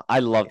 Yeah. I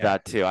love Yeah,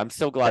 that too. I'm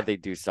so glad they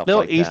do stuff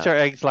little like that. Easter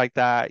eggs like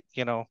that,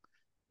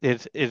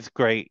 is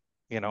great.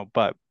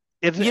 But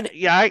it's You know,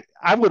 yeah,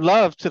 I would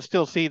love to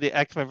still see the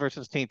X-Men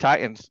versus Teen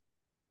Titans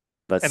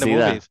let's in the see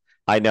that. movies.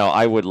 I know.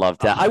 I would love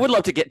that. I Uh, would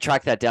love to get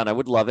track that down. I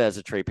would love it as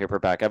a trade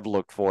paperback. I've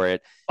looked for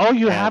it, oh,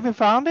 you and haven't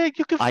found it?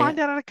 You can I find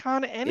that at a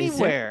con is there.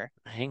 anywhere.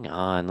 Hang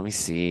on, let me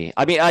see.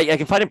 I mean, I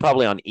can find it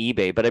probably on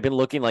eBay, but I've been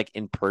looking like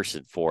in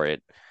person for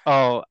it.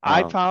 Oh,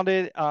 I Um, found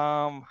it.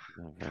 Comic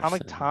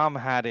versus Tom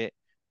had it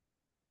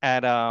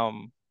at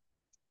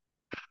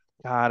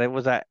God, it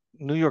was at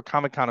New York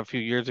Comic Con a few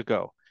years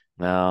ago.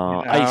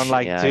 no, And I'm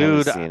like, I haven't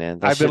dude, seen it.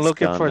 That I've been shit's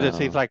looking gone for this.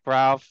 He's now. like,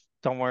 Ralph,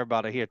 don't worry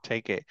about it. Here,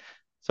 take it.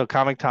 So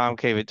Comic Tom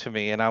gave it to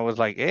me, and I was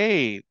like,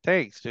 hey,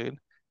 thanks, dude.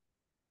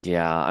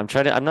 Yeah, I'm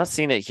trying to. I'm not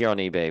seeing it here on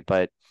eBay,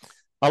 but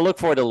I'll look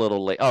for it a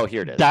little late. Oh,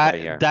 here it is, right That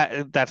here.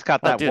 that that's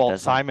got Oh, that dude, Walt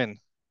that's a Simon,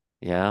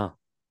 yeah.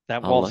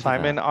 that Oh, Walt look at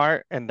Simon that.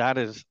 art, and that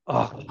is,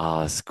 oh,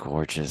 Oh, it's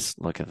gorgeous.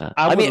 Look at that.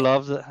 I I would mean,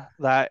 love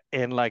that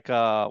in like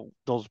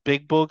those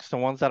big books, the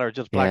ones that are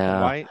just black and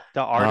yeah. white,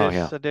 the Oh,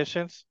 artist yeah.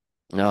 editions.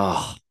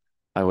 Oh,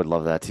 I would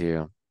love that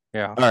too.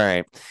 Yeah. All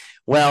right.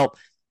 Well,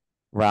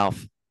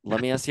 Ralph, let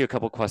me ask you a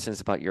couple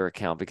questions about your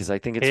account because I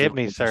think it's Hit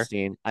really me, sir.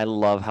 interesting. I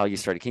love how you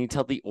started. Can you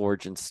tell the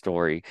origin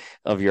story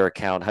of your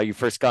account, how you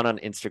first got on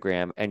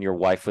Instagram and your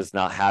wife was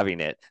not having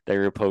it, that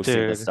you're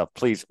posting this Dude. stuff?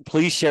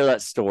 Please share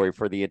that story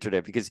for the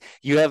internet because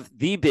you have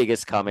the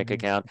biggest comic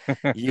account.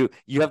 You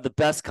have the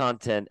best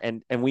content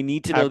and we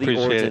need to I know the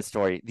appreciate origin it.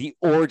 story, the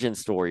origin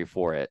story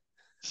for it.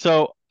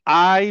 So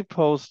I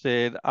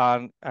posted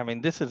I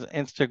mean, this is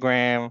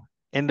Instagram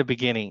in the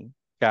beginning,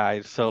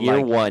 guys. So Year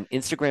like one,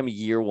 Instagram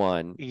year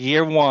one.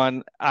 year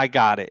one, I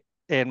got it.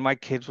 And my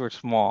kids were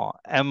small.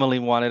 Emily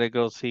wanted to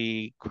go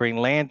see Green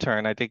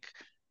Lantern. I think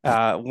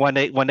when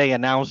they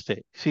announced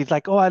it, she's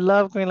like, "Oh, I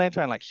love Green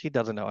Lantern." Like she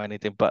doesn't know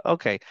anything, but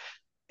okay.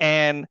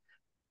 And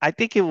I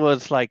think it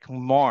was like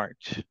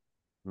March,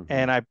 Mm-hmm.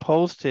 and I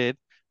posted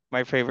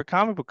my favorite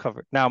comic book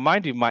cover. Now,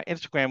 mind you, my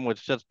Instagram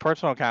was just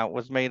personal account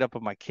was made up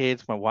of my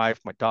kids, my wife,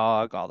 my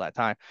dog, all that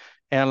time.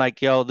 And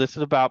like, yo, this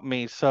is about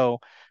me. So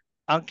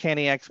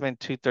Uncanny X-Men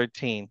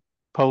 213,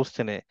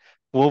 posting it.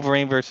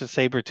 Wolverine versus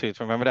Sabretooth.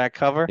 Remember that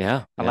cover?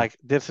 Yeah, I'm yeah. like,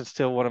 this is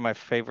still one of my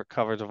favorite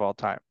covers of all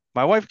time.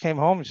 My wife came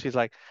home and she's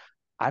like,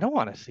 I don't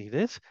want to see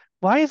this.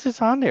 why is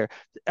this on there?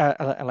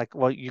 Like,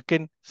 well, you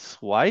can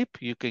swipe,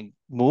 you can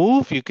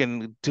move, you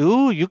can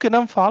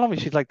unfollow me.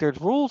 She's like, there's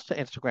rules to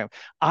Instagram.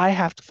 I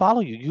have to follow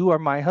you. You are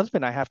my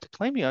husband. I have to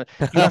claim you.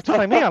 You have to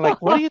claim me. I'm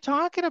like, what are you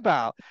talking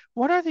about?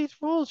 What are these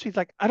rules? She's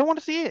like, I don't want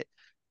to see it.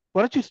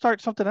 Why don't you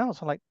start something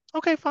else? I'm like,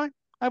 okay, fine,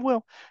 I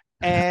will.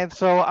 And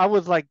so I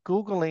was like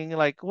Googling,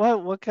 like,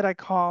 what could I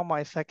call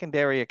my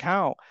secondary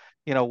account?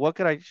 You know, what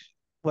could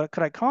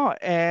I call it?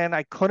 And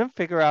I couldn't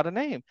figure out a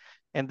name.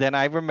 And then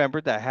I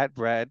remembered that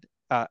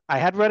I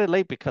had read it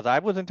late because I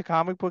was into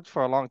comic books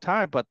for a long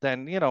time, but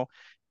then,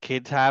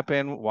 kids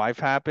happen, wife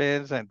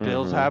happens, and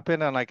bills Hmm.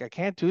 happen. And like, I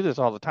can't do this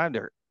all the time.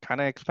 They're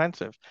kind of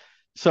expensive.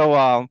 So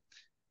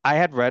I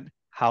had read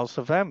House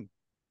of M,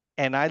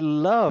 and I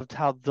loved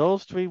how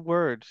those three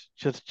words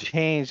just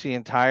changed the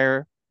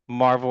entire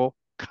Marvel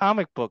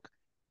comic book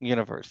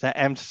universe, the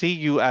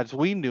MCU as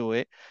we knew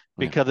it,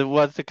 Yeah, because it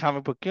was the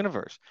comic book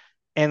universe.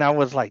 And I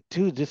was like,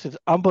 dude, this is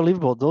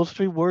unbelievable. Those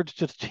three words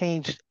just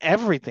changed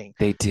everything.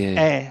 they did.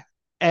 And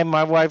and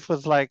my wife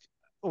was like,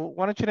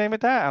 why don't you name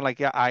it that? I'm like,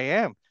 yeah, I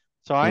am.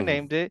 So I Hmm.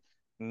 named it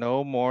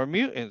No More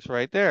Mutants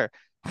right there.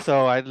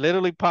 So I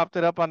literally popped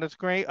it up on the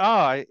screen.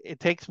 Oh, it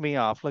takes me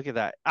off. Look at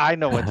that. I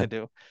know what to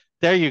do.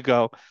 There you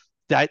go.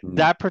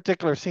 That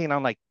particular scene,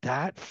 I'm like,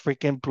 that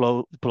freaking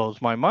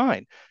blows my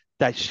mind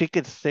that she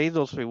could say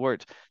those three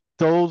words.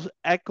 Those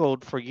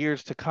echoed for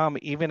years to come,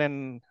 even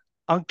in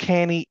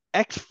Uncanny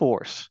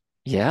X-Force.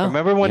 Yeah,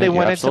 Remember when yeah, they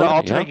you're went into the absolutely,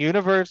 alternate yeah.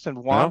 universe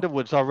and Yeah. Wanda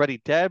was already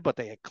dead, but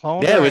they had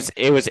cloned Yeah, her? it And was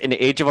it was in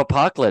the Age of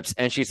Apocalypse,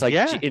 and she's like,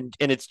 yeah, and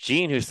it's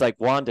Jean who's like,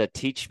 Wanda,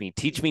 teach me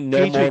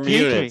no more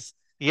teach me. mutants.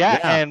 Yeah, Yeah,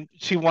 and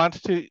she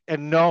wants to,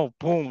 and no,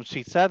 boom,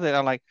 she said it.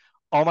 I'm like,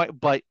 oh my,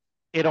 but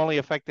it only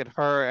affected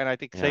her and I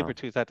think yeah,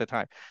 Sabretooth at the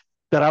time.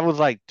 That I was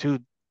like,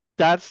 dude,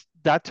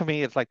 that to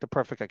me is like the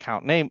perfect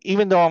account name,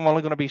 even though I'm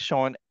only going to be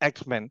showing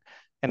X-Men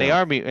and they yeah,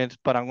 are mutants,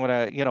 but I'm going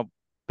to,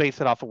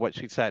 base it off of what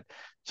she said.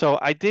 So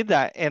I did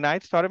that and I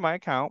started my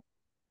account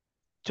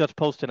just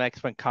posting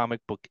X-Men comic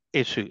book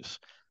issues,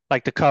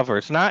 like the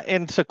covers, not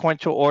in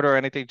sequential order or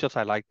anything, just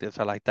I like this,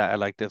 I like that, I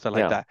like this, I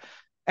like yeah. that.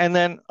 And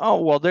then,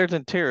 oh, well, there's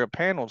interior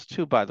panels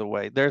too, by the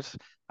way.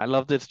 I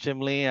love this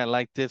Jim Lee, I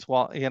like this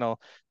wall,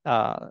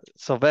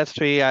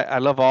 Silvestri, I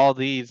love all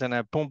these, and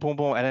then boom, boom,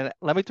 boom. And then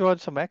let me throw in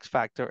some X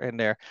Factor in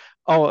there.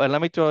 Oh, and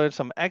let me throw in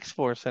some X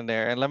Force in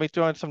there, and let me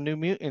throw in some New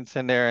Mutants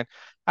in there. And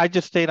I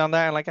just stayed on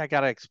that, and like, I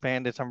gotta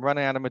expand this. I'm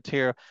running out of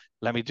material.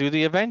 Let me do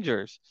the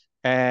Avengers.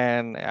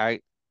 And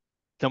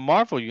the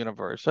Marvel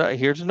universe.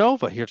 Here's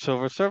Nova, here's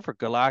Silver Surfer,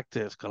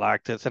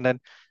 Galactus. And then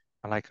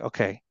I'm like,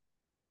 okay,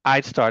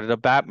 I started a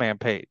Batman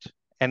page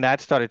and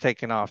that started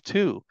taking off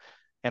too.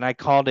 And I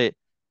called it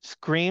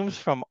Screams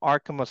from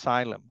Arkham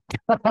Asylum.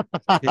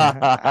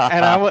 Yeah.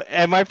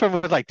 And my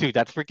friend was like, dude,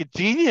 that's freaking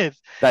genius.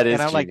 That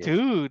And is I'm like, genius.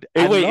 dude,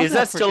 Hey, I wait, love is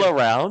that that still freaking.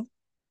 around?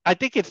 I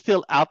think it's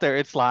still out there.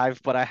 It's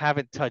live, but I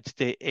haven't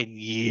touched it in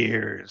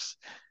years.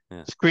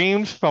 Yeah,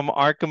 Screams from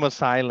Arkham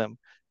Asylum.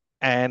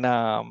 And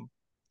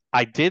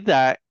I did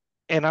that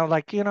and I'm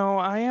like,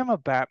 I am a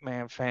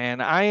Batman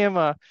fan.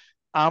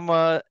 I'm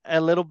a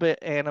little bit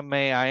anime.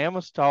 I am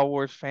a Star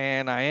Wars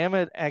fan. I am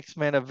an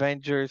X-Men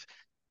Avengers.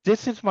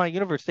 This is my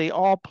universe. They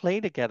all play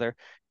together,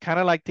 kind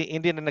of like the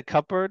Indian in the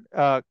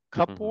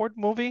hmm, cupboard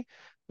movie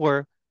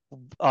where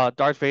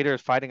Darth Vader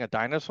is fighting a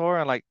dinosaur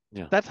and like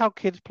yeah. that's how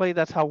kids play.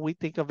 That's how we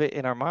think of it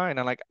in our mind.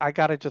 And like I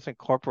gotta just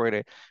incorporate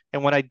it.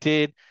 And when I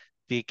did,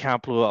 the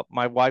account blew up.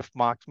 My wife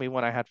mocked me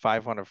when I had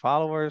 500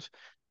 followers.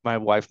 My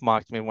wife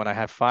mocked me when I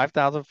had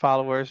 5,000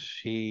 followers.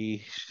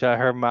 She shut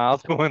her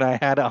mouth when I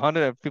had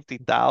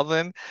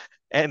 150,000.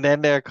 And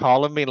then they're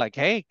calling me like,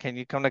 hey, can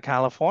you come to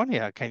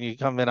California? Can you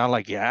come in? I'm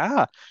like,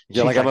 yeah.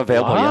 You're She's like, I'm like,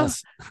 available. what?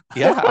 Yes.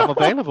 Yeah, I'm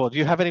available. Do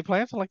you have any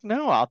plans? I'm like,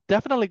 no, I'll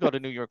definitely go to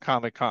New York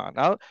Comic Con.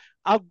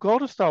 I'll go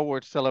to Star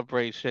Wars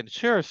Celebration.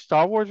 Sure,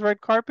 Star Wars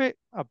red carpet.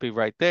 I'll be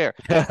right there.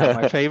 Not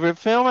my favorite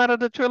film out of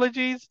the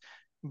trilogies,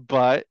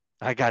 but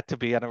I got to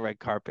be on a red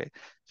carpet.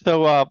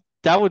 So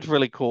that was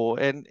really cool.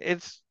 And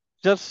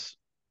just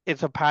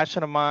it's a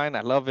passion of mine.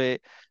 I love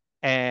it.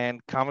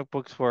 And comic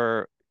books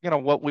were,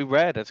 what we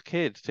read as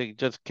kids to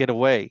just get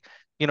away.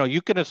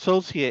 You can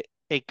associate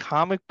a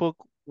comic book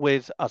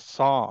with a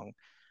song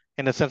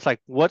in the sense like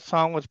what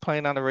song was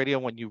playing on the radio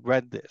when you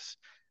read this.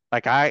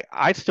 Like I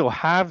still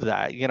have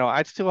that.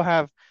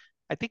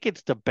 I think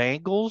it's the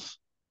Bangles.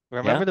 Yeah,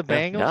 Remember the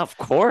yeah, yeah, Bangles? of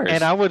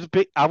And course. I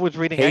was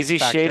reading X Hazy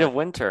Shade Factor of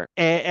Winter.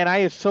 and I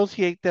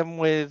associate them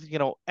with,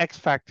 X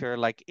Factor,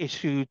 like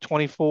issue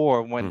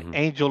 24 when Hmm.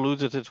 Angel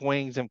loses his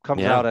wings and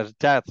comes Yeah. out as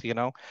Death,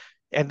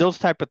 and those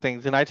type of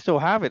things. And I still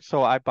have it.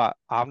 So I bought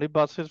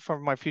omnibuses for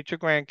my future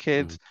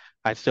Mhm. grandkids.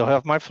 I still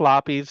have my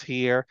floppies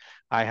here.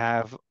 I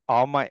have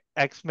all my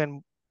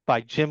X-Men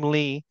by Jim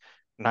Lee,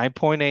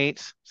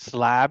 9.8s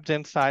slabbed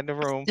inside the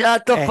room.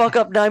 Shut the And fuck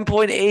up,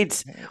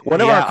 9.8.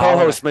 One of our yeah, all of that.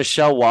 co-hosts,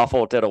 Michelle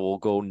Waffle will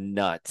go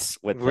nuts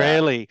with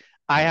that. Really,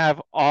 I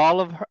have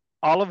all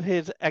of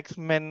his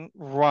X-Men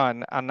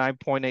run on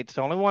 9.8.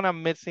 The only one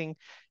I'm missing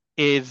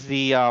is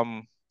the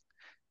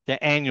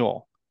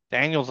annual. The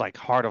annual's like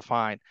hard to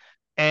find.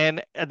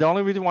 And the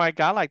only reason why I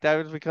got like that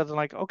was because I'm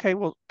like, okay,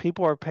 well,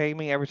 people are paying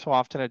me every so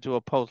often to do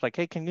a post. Like,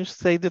 hey, can you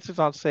say this is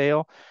on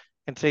sale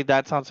and say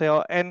that's on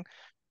sale? And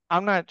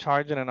I'm not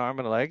charging an arm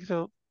and a leg,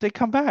 so they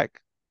come back,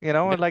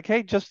 No, and like,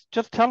 hey, just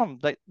tell them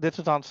that this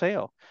is on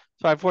sale.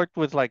 So I've worked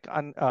with like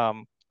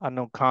Unknown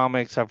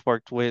Comics. I've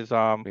worked with we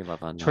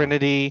love unknown.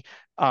 Trinity,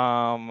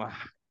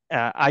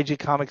 IG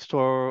Comic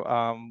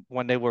Store.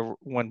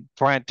 When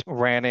Brent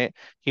ran it,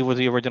 he was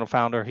the original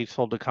founder. He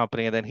sold the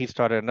company, and then he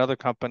started another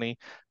company,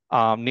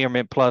 Near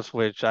Mint Plus,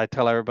 which I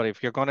tell everybody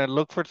if you're going to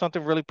look for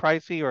something really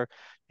pricey or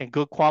in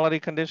good quality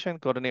condition,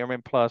 go to Near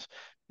Mint Plus.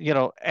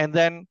 And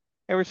then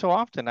every so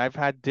often I've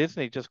had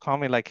Disney just call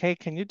me like, "Hey,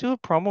 can you do a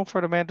promo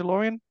for The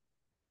Mandalorian?"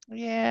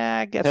 Yeah,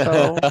 I guess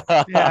so.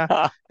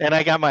 Yeah. And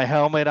I got my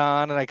helmet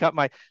on and I got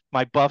my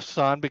buff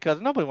son because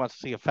nobody wants to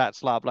see a fat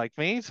slob like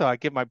me. So I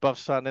get my buff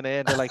son in it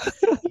and they're like,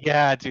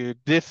 "Yeah, dude,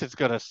 this is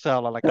gonna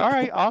sell." I'm like, "All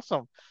right,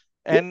 awesome."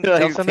 And they'll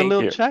Like, send a thank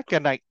little you. check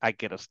and I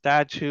get a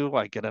statue,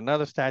 I get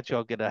another statue,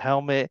 I'll get a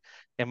helmet.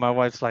 And my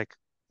wife's like,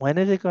 "When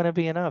is it gonna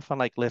be enough?" I'm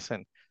like,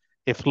 "Listen,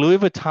 if Louis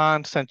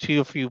Vuitton sent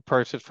you a few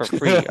purses for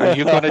free, are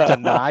you gonna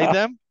deny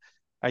them?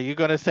 Are you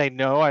going to say,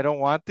 no, I don't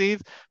want these?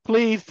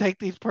 Please take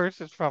these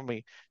purses from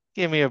me.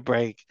 Give me a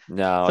break."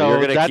 No, you're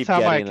So gonna that's keep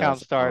how my getting account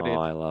those. Oh, started.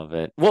 I love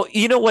it. Well,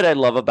 you know what I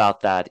love about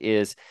that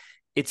is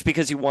it's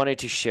because you wanted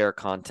to share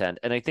content.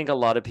 And I think a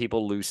lot of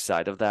people lose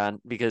sight of that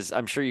because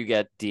I'm sure you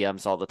get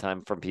DMs all the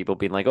time from people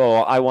being like, "Oh,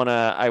 I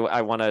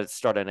wanna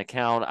start an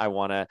account. I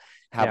wanna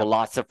have a Yeah.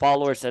 lots of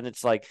followers." And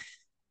it's like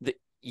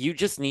you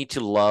just need to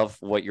love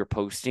what you're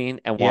posting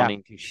and Yeah.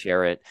 wanting to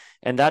share it.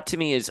 And that to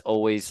me is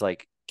always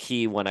like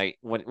key when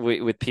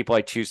with people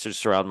I choose to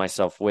surround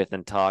myself with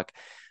and talk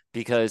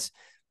because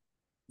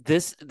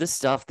this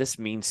stuff this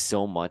means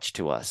so much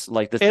to us,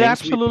 like the It things we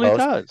absolutely post,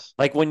 does.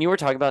 like when you were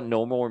talking about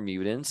No More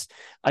Mutants.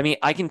 I mean,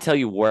 I can tell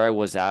you where I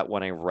was at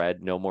when I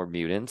read No More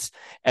Mutants,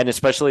 and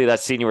especially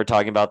that scene you were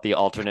talking about, the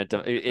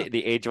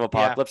the Age of Yeah.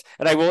 Apocalypse.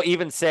 And I will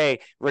even say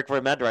Rick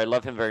Remender, I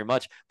love him very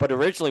much, but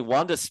originally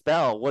Wanda's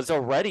spell was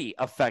already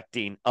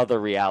affecting other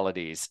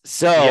realities,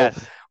 so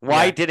Yes.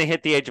 why Yeah. didn't it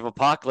hit the Age of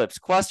Apocalypse,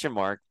 question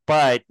mark,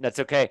 but that's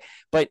okay.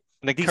 But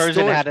An these incursion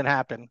stories, hadn't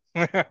happened.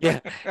 yeah,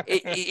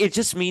 it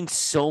just means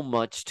so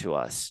much to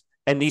us.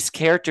 And these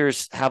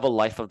characters have a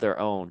life of their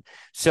own.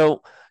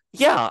 So,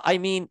 yeah, I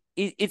mean,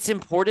 it's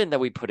important that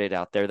we put it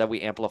out there, that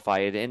we amplify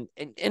it.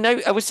 And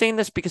I was saying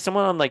this because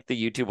someone on like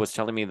the YouTube was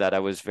telling me that I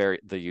was the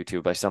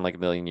YouTube, I sound like a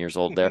million years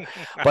old there.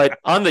 But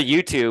on the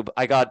YouTube,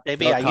 I got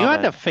Baby, a are you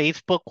on the comment.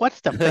 Facebook?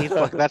 What's the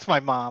Facebook? That's my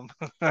mom.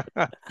 Oh,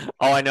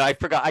 I know. I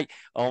forgot.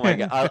 Oh my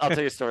God. I'll tell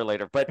you a story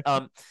later. But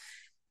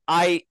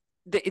I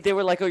they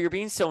were like, "Oh, you're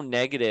being so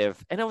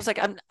negative," and I was like,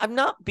 I'm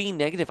not being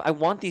negative. I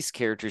want these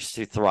characters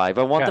to thrive.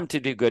 I want Yeah. them to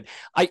do good.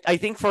 I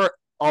think for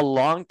a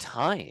long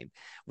time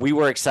we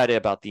were excited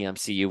about the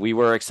MCU. We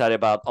were excited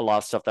about a lot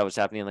of stuff that was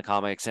happening in the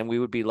comics, and we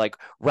would be like,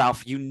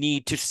 "Ralph, you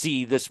need to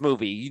see this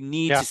movie. You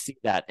need Yeah. to see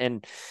that."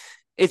 And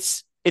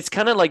it's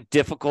kind of like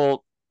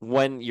difficult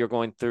when you're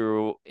going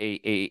through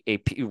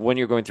when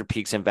you're going through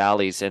peaks and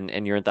valleys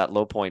and you're at that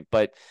low point,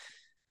 but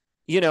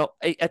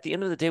at the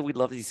end of the day, we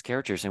love these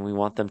characters and we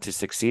want them to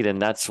succeed. And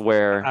that's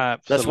why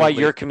Absolutely.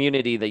 your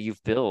community that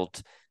you've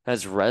built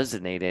has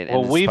resonated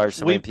and Well, we've inspired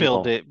so many we've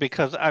built people. it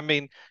because I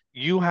mean,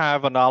 you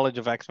have a knowledge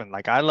of X-Men.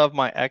 Like I love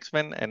my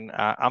X-Men, and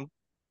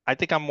I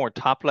think I'm more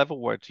top level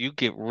where it's you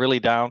get really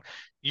down.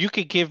 You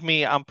could give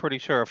me, I'm pretty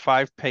sure, a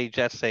 5-page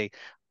essay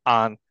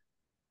on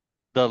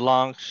the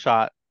long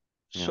shot,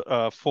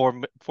 Yeah.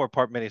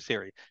 four-part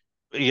miniseries,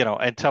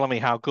 and telling me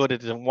how good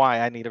it is and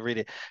why I need to read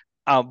it.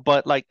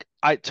 But like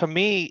to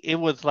me, it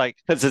was like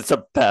Because it's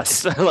the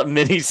best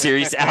mini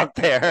series out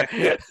there.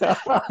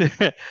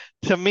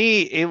 to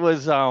me, it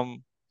was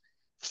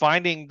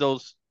finding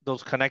those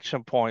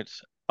connection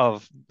points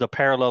of the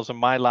parallels in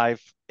my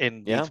life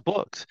in these Yeah.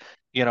 books.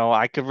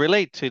 I could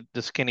relate to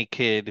the skinny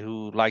kid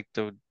who liked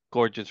the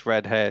gorgeous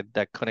redhead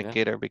that couldn't Yeah.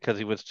 get her because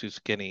he was too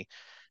skinny.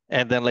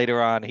 And then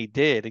later on he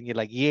did. And you're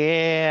like,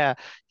 yeah,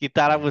 you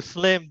thought I was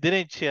slim,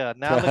 didn't you?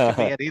 Now look at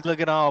me. And he's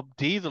looking all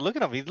diesel. Look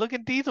at him. He's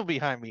looking diesel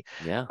behind me.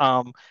 Yeah.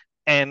 Um,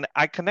 and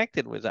I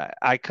connected with that.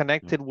 I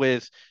connected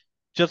with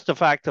just the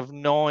fact of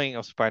knowing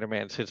of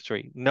Spider-Man's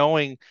history,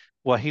 knowing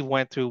what he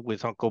went through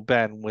with Uncle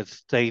Ben, with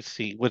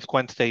Stacy, with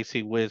Gwen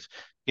Stacy, with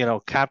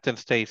Captain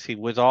Stacy,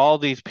 with all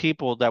these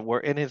people that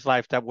were in his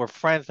life that were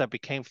friends that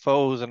became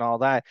foes and all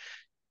that,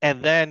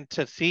 and then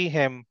to see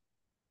him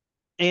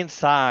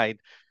inside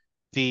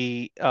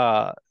the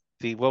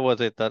what was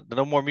it, the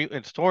No More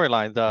Mutant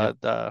storyline,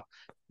 Yeah.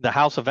 the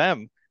House of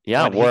M,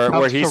 Yeah. when he Where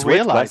comes to he's with Gwen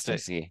realize it,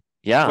 Stacy.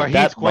 Yeah. where he's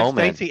That Gwen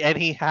moment. Stacy and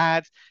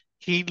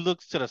he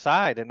looks to the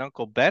side and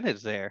Uncle Ben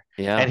is there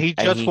and Yeah. he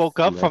And just he woke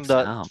up from flips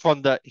the out.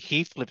 from the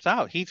he flips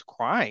out. He's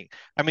crying.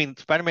 I mean,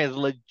 Spider-Man is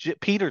legit.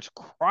 Peter's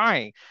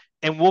crying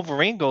and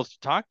Wolverine goes to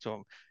talk to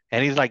him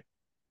and he's like,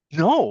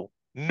 "No,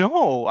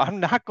 no, I'm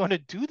not going to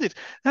do this.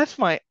 That's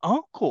my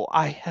uncle.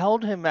 I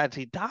held him as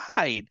he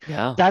died.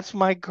 Yeah. That's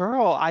my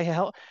girl. I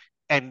held."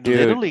 And Dude,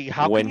 literally,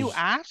 how can when you he,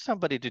 ask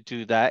somebody to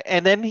do that?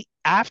 And then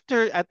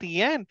after, at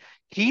the end,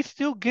 he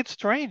still gets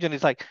strange and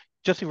he's like,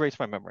 just erase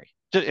my memory.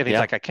 And he's yeah,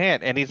 like, I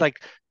can't. And he's like,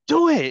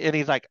 do it. And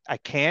he's like, I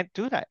can't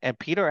do that. And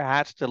Peter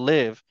has to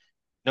live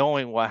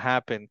knowing what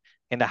happened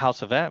in the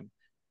House of M.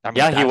 I mean,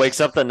 yeah, he wakes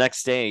that's, up the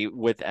next day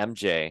with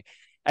MJ.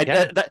 And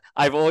yeah,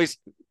 I've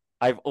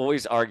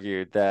always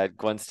argued that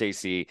Gwen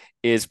Stacy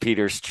is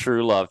Peter's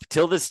true love.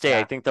 Till this day, I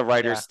yeah, think the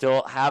writers yeah,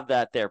 still have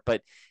that there.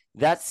 But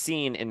that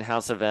scene in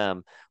House of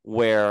M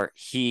where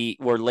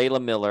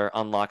Layla Miller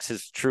unlocks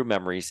his true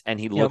memories and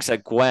he yep, looks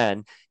at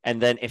Gwen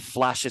and then it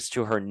flashes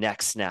to her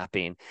neck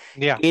snapping.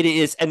 yeah, It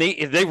is, and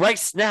they write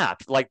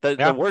snap, like the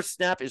yeah. word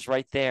snap is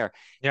right there.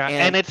 Yeah, and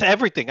And it's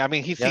everything. I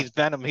mean, he yeah, sees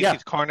Venom, he yeah,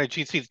 sees Carnage,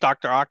 he sees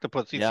Doctor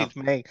Octopus, he yeah. sees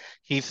May,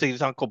 he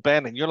sees Uncle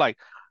Ben, and you're like,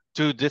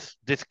 dude, this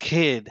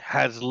kid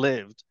has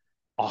lived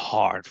a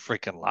hard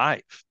freaking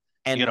life,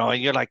 And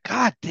and you're like,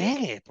 God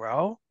dang it,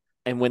 bro.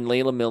 And when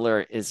Layla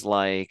Miller is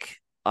like,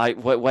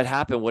 what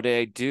happened? What did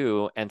I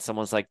do? And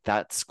someone's like,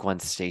 that's Gwen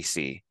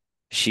Stacy.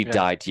 She Yeah,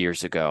 died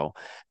years ago.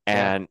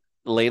 yeah. And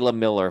Layla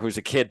Miller, who's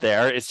a kid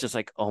there, it's just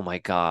like, oh my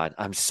God,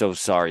 I'm so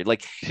sorry.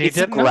 Like She it's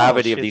the didn't know.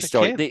 gravity of She's these a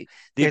stories. kid.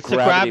 The It's the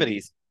gravity of gravity.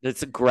 these,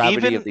 it's the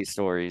gravity of Even these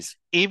stories.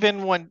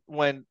 even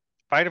when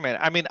Spider-Man,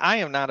 I mean, I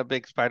am not a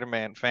big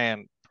Spider-Man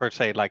fan per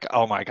se, like,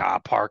 oh my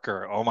God,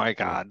 Parker, oh my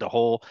Yeah. God, the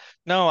whole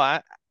no,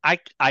 I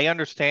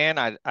understand.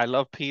 I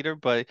love Peter,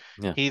 but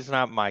Yeah. he's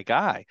not my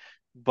guy.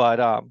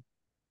 But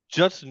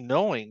just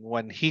knowing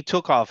when he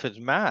took off his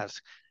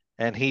mask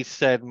and he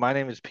said, my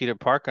name is Peter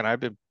Parker, and I've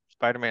been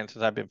Spider-Man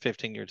since I've been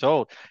 15 years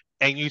old,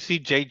 and you see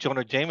J.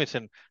 Jonah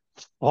Jameson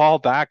fall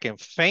back and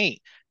faint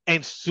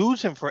and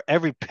sues him for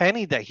every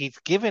penny that he's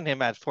given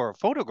him as for a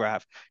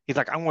photograph. He's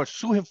like, I'm going to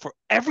sue him for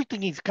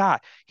everything he's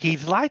got.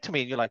 He's lied to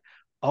me. And you're like,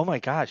 oh my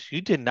gosh,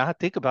 you did not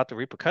think about the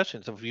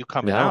repercussions of you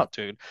coming No. out,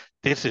 dude.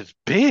 This is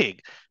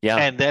big. Yeah.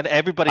 And then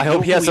everybody I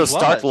hope knew he who has he those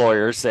Stark was.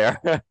 lawyers there.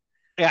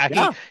 Yeah, he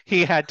Yeah.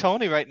 he had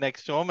Tony right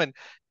next to him,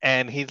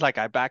 and he's like,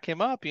 I back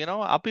him up,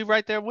 I'll be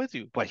right there with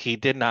you. But he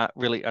did not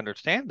really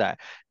understand that.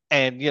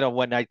 And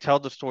when I tell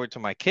the story to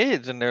my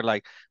kids and they're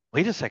like,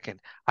 wait a second,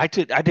 I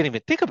didn't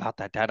even think about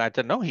that, Dad. I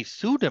said, no, he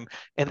sued him.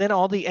 And then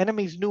all the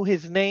enemies knew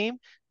his name,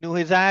 knew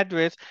his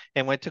address,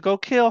 and went to go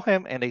kill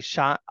him, and they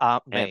shot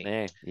Aunt Aunt May.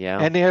 May. Yeah.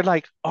 And they're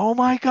like, oh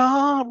my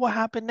God, what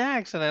happened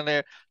next?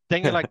 And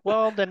then you're like,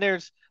 well, then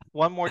there's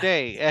one more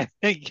day.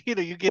 And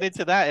you get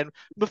into that, and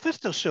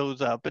Mephisto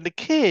shows up, and the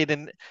kid,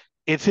 and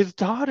it's his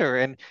daughter,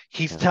 and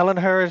he's Yeah. telling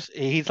her,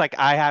 he's like,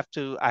 I have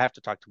to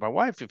talk to my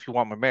wife if you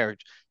want my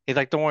marriage. He's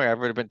like, don't worry, I've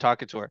already been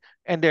talking to her.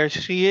 And there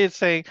she is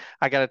saying,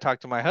 I got to talk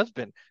to my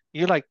husband.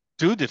 You're like,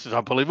 dude, this is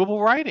unbelievable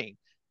writing.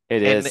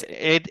 It And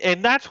is.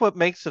 and that's what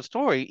makes the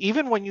story.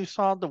 Even when you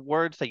saw the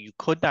words that you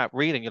could not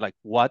read, and you're like,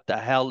 what the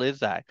hell is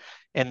that?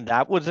 And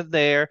that wasn't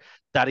there.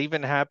 That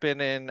even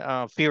happened in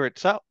Fear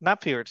Itself,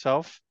 not Fear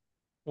Itself,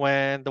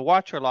 when the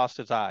Watcher lost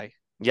his eye.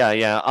 Yeah,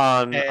 yeah.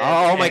 And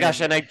Oh my gosh,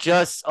 and and I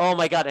just, oh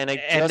my God, and I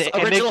just,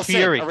 and Nick original sin,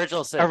 Fury,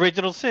 original sin.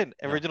 original sin,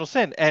 Yeah, original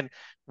sin. And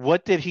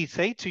what did he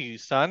say to you,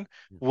 son?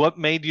 What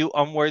made you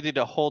unworthy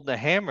to hold the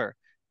hammer?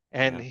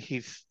 And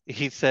yeah,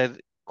 he said,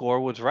 Gore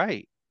was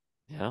right.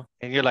 yeah.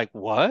 And you're like,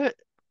 what?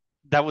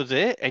 That was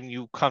it? And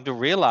you come to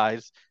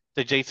realize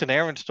the Jason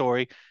Aaron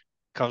story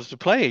comes to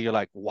play. You're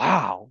like,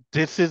 wow,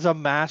 this is a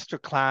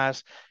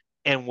masterclass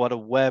in what a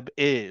web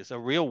is, a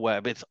real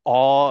web. It's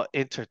all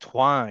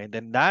intertwined.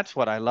 And that's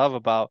what I love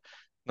about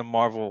the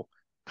Marvel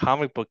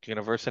comic book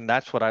universe. And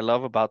that's what I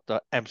love about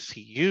the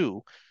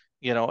MCU,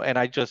 and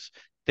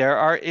there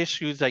are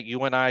issues that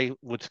you and I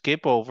would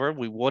skip over,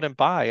 we wouldn't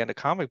buy in a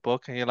comic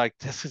book. And you're like,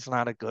 this is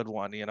not a good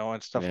one,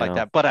 and stuff like Yeah.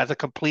 that. But as a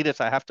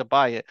completist, I have to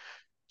buy it.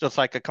 Just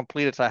like a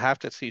completist, I have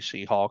to see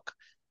She-Hulk.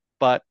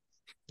 But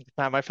it's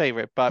not my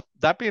favorite. But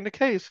that being the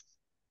case,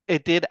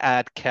 it did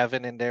add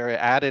Kevin in there. It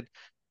added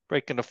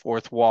breaking the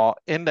fourth wall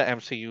in the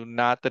MCU,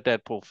 not the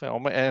Deadpool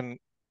film, and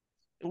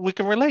we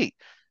can relate.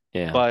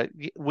 Yeah. But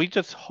we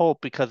just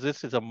hope, because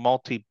this is a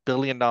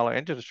multi-billion-dollar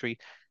industry,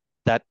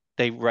 that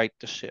they right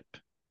the ship.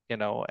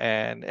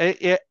 And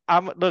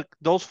I'm look,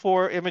 those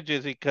four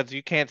images, because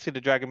you can't see the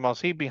Dragon Ball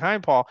Z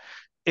behind Paul.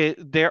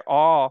 It, they're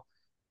all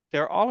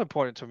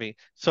important to me.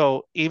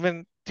 So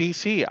even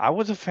DC, I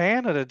was a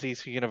fan of the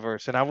DC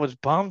universe, and I was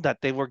bummed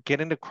that they were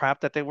getting the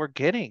crap that they were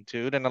getting,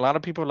 dude. And a lot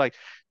of people are like,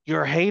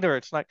 "You're a hater."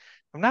 It's like,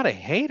 I'm not a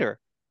hater.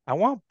 I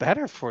want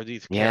better for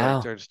these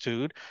Yeah. characters,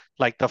 dude.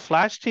 Like the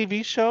Flash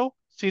TV show,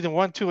 season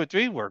one, two, and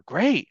three were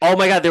great. Oh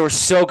my God, they were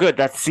so good.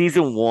 That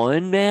season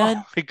one, man.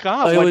 Oh my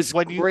God, Oh, it when was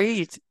when you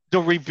great.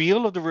 the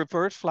reveal of the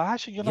Reverse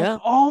Flash, and you're like, Yeah.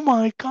 "Oh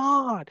my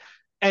God!"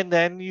 And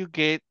then you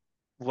get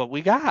what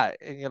we got,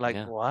 and you're like,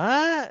 Yeah.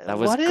 "What? That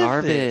was What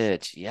is this?"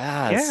 garbage.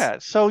 Yes. Yeah,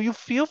 so you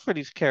feel for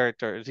these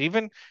characters.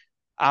 Even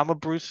I'm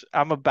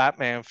a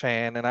Batman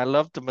fan, and I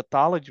love the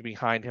mythology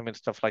behind him and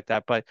stuff like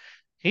that, but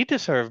he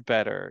deserved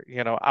better.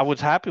 I was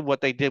happy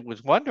what they did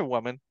with Wonder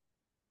Woman,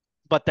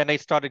 but then they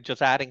started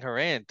just adding her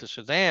in to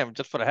Shazam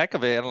just for the heck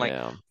of it. And like,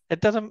 Yeah. it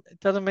doesn't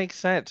make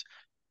sense.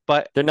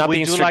 But They're not we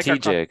being do like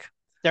strategic.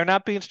 they're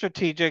not being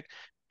strategic.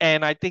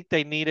 And I think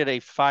they needed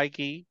a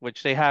Feige,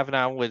 which they have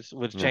now with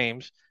Yeah.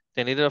 James.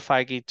 They needed a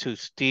Feige to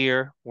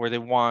steer where they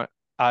want.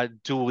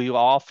 Do we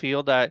all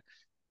feel that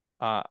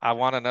I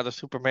want another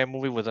Superman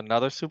movie with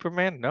another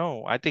Superman?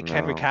 No, I think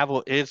Henry No.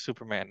 Cavill is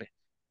Superman.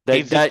 That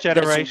He's this that's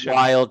generation.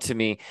 wild to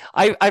me.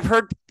 I've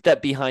heard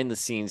that behind the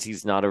scenes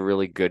he's not a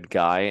really good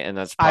guy, and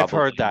that's I've probably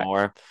heard that.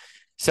 more.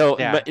 So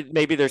Yeah,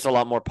 maybe there's a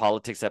lot more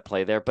politics at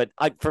play there. But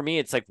for me,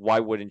 it's like, why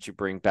wouldn't you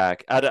bring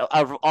back out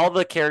of all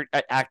the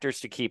actors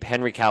to keep,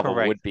 Henry Cavill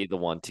correct. would be the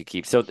one to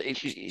keep. So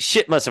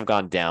shit must have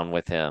gone down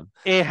with him.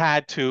 It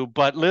had to,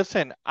 but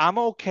listen, I'm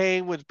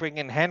okay with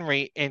bringing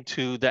Henry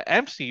into the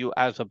MCU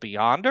as a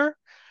Beyonder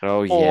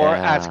Oh or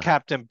as yeah.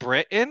 Captain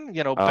Britain,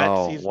 Oh,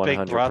 Betsy's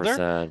big brother.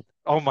 100%.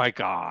 Oh my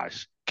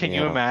gosh. Can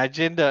you Yeah,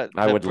 imagine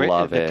I would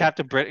love the it.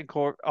 Captain Britain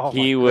Corps? Oh my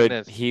He would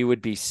goodness. he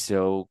would be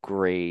so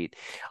great.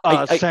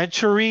 I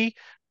Century,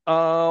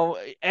 uh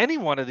any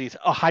one of these.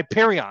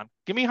 Hyperion.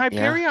 Give me yeah.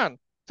 Hyperion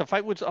to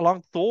fight with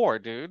along Thor,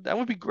 dude. That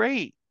would be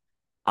great.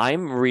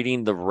 I'm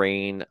reading The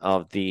Reign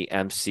of the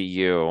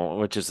MCU,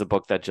 which is the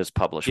book that just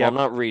published. Well, I'm Yep.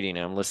 not reading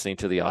it. I'm listening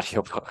to the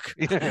audiobook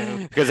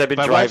because I've been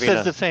My wife driving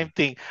says a the same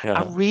thing. yeah.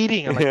 I'm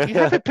reading. I'm like, you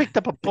haven't picked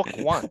up a book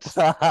once.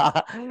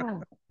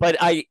 But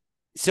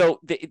so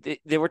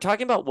they were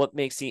talking about what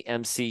makes the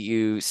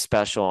MCU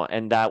special,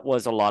 and that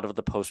was a lot of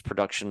the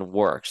post-production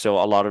work. So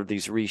a lot of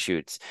these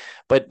reshoots,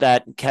 but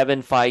that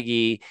Kevin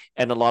Feige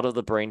and a lot of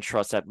the brain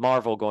trust at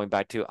Marvel, going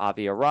back to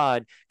Avi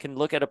Arad, can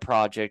look at a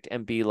project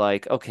and be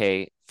like,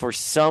 okay, for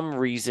some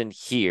reason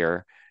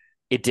here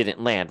it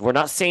didn't land. We're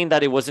not saying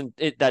that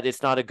that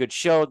it's not a good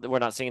show. We're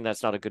not saying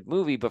that's not a good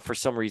movie, but for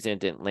some reason it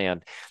didn't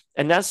land.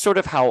 And that's sort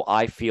of how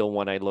I feel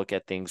when I look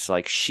at things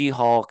like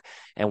She-Hulk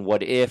and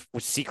What If,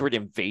 with Secret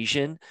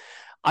Invasion.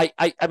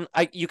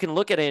 You can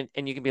look at it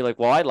and you can be like,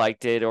 well, I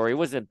liked it, or it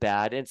wasn't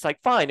bad. And it's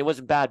like, fine, it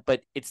wasn't bad,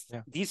 but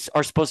Yeah. these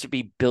are supposed to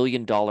be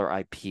billion-dollar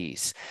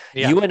IPs.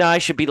 Yeah. You and I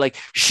should be like,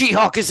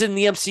 She-Hulk is in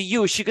the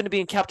MCU. Is she going to be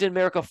in Captain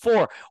America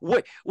 4?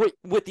 What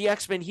with the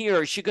X-Men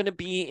here? Is she going to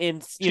be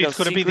in, She's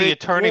going to be the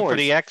Secret attorney for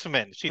the Wars?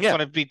 X-Men. She's Yeah. going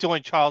to be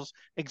doing Charles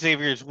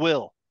Xavier's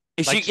will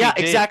Is she? like she Yeah,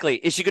 did. exactly.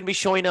 Is she going to be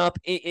showing up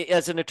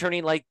as an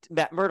attorney like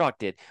Matt Murdock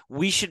did?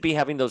 We should be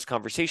having those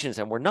conversations,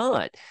 and we're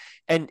not.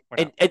 And We're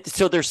and, not. and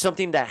so there's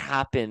something that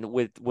happened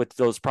with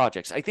those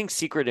projects. I think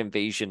Secret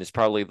Invasion is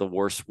probably the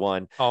worst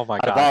one Oh my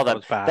out of gosh, all of that them.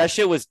 was That bad.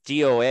 shit was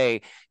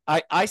DOA.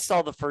 I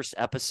saw the first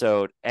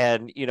episode,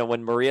 and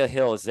when Maria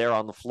Hill is there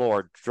on the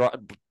floor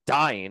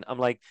dying, I'm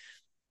like,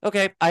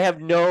 okay,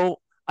 I'm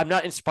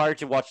not inspired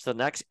to watch the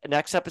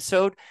next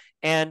episode,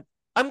 and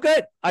I'm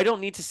good. I don't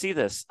need to see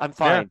this. I'm Yeah.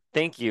 fine.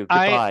 Thank you.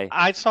 I Goodbye.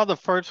 I saw the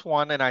first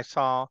one and I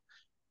saw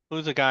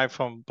who's the guy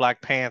from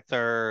Black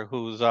Panther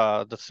who's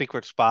the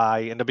secret spy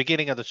in the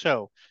beginning of the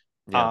show.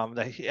 Yeah.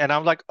 And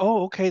I'm like,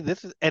 oh, okay,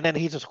 this is, and then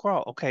he's a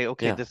squirrel. Okay,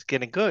 okay, Yeah. this is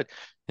getting good.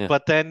 Yeah.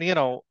 But then,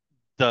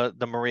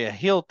 the Maria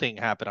Hill thing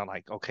happened. I'm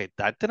like, okay,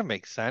 that didn't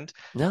make sense.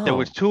 There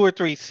was No. two or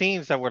three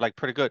scenes that were like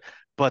pretty good,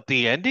 but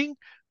the ending,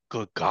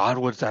 good God,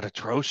 was that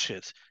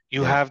atrocious.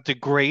 You Yeah. have the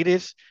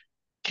greatest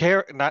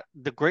care, not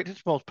the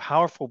greatest, most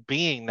powerful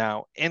being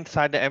now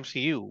inside the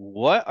MCU.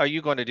 What are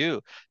you going to do?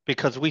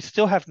 Because we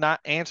still have not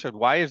answered.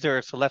 Why is there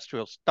a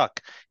celestial stuck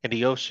in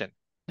the ocean?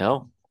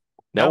 No.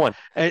 No No,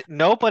 one.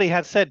 nobody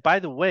has said, by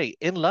the way,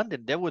 in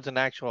London, there was an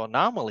actual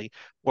anomaly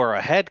where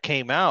a head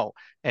came out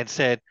and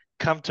said,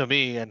 come to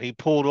me. And he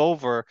pulled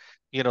over,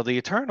 the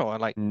Eternal.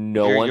 And like,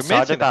 No you're one's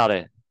talked missing it. about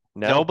it.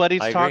 No,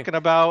 Nobody's I agree. talking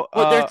about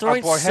Well, they're our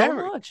throwing boy so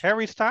Harry, much.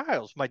 Harry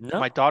Styles, my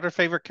No. daughter's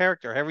favorite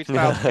character, Harry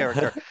Styles'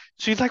 character.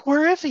 She's like,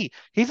 "Where is he?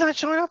 He's not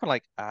showing up." I'm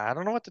like, "I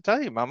don't know what to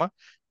tell you, Mama."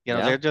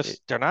 Yeah.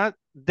 They're not.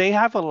 They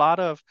have a lot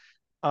of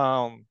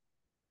um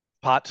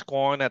pot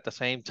scoring at the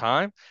same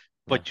time, Yeah.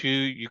 but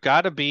you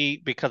got to be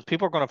because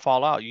people are going to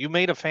fall out. You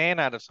made a fan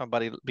out of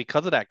somebody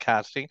because of that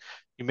casting.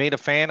 You made a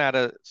fan out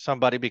of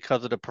somebody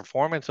because of the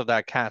performance of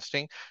that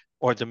casting,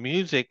 or the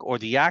music, or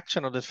the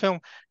action of this film,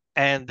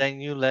 and then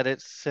you let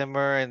it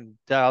simmer and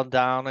dial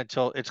down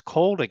until it's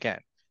cold again.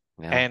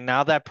 Yeah. And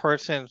now that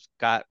person's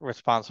got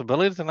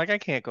responsibilities and like, I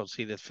can't go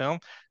see this film,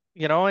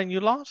 and you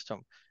lost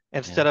them Yeah.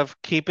 instead of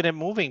keeping it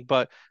moving.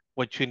 But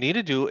what you need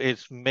to do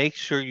is make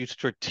sure you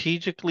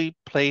strategically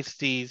place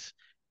these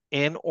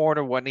in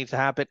order what needs to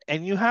happen.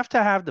 And you have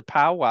to have the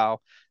powwow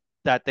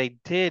that they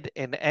did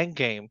in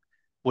Endgame,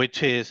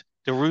 which is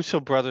the Russo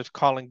brothers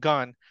calling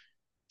Gunn,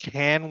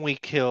 can we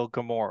kill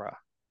Gamora?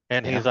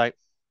 And he's Yeah.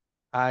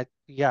 like,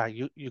 yeah,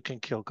 you can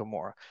kill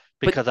Gamora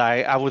But because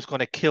I was going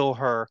to kill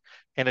her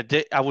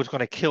I was going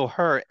to kill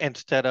her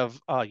instead of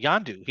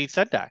Yandu. He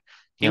said that.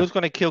 He yeah. was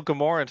going to kill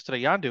Gamora instead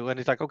of Yandu, and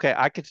he's like, okay,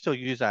 I can still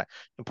use that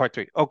in part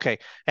three. Okay,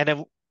 and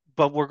then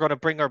but we're going to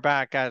bring her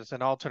back as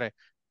an alternate.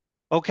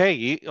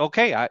 Okay,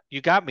 okay,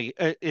 you got me.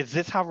 Is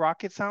this how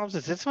Rocket sounds?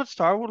 Is this what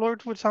Star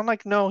Lord would sound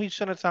like? No, he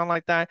shouldn't sound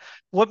like that.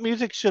 What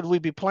music should we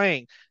be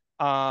playing?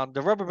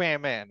 The Rubber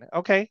Band Man.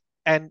 Okay,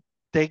 and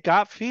they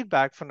got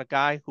feedback from the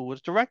guy who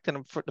was directing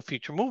them for the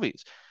future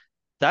movies.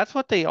 That's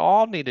what they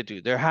all need to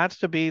do. There has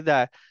to be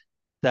that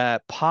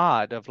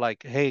pod of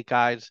like, hey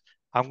guys,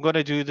 I'm going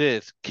to do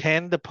this.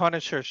 Can the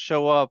Punisher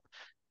show up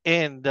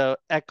in the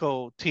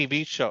Echo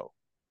TV show?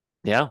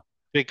 Yeah.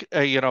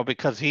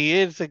 Because he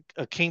is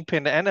a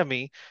kingpin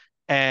enemy,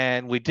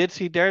 and we did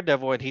see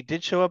Daredevil, and he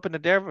did show up in the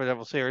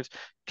Daredevil series.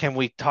 Can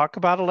we talk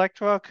about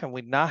Elektra? Can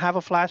we not have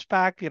a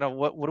flashback?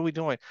 What are we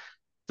doing?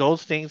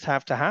 Those things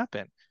have to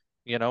happen,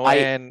 I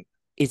and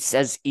it's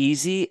as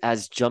easy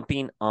as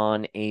jumping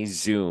on a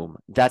Zoom.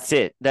 That's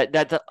it.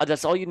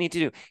 That's all you need to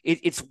do.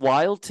 It's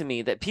wild to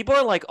me that people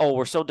are like, "Oh,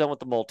 we're so done with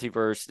the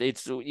multiverse.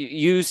 It's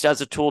used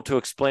as a tool to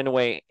explain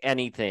away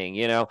anything,"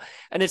 you know?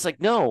 And it's like,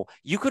 "No,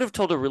 you could have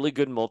told a really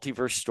good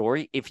multiverse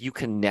story if you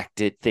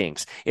connected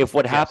things. If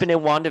what yes, happened in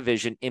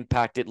WandaVision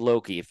impacted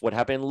Loki, if what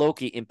happened in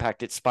Loki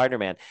impacted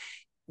Spider-Man,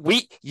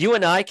 you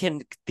and I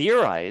can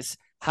theorize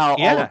how all of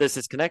yeah. this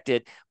is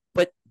connected,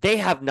 but they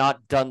have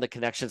not done the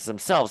connections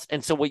themselves.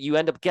 And so what you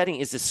end up getting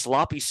is this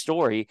sloppy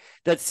story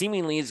that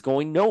seemingly is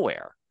going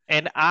nowhere.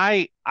 And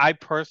I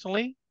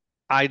personally,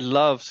 I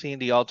love seeing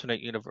the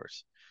alternate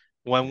universe.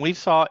 When Yeah. we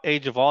saw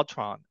Age of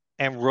Ultron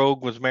and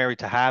Rogue was married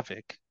to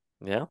Havoc,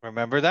 Yeah.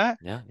 remember that?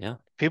 Yeah. Yeah.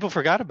 People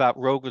forgot about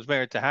Rogue was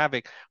married to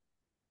Havoc.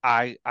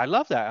 I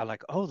love that. I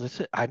like, oh,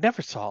 I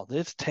never saw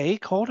this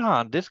take. Hold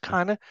on. This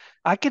kind of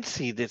I could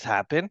see this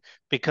happen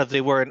because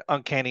they were in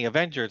Uncanny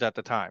Avengers at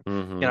the time.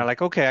 Mm-hmm.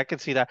 Like, okay, I can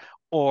see that.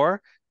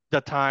 Or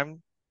the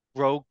time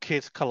Rogue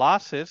kissed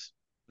Colossus,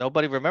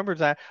 nobody remembers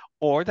that.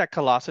 Or that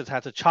Colossus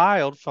has a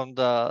child from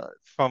Oh,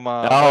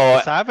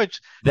 the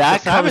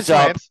that comes Savage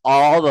up Lands.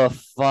 all the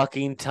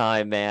fucking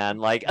time, man.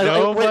 Like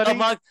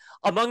Nobody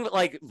among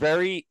like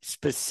very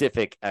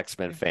specific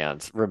X-Men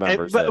fans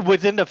remembers but it.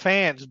 within the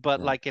fans, but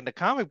Yeah. like in the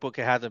comic book,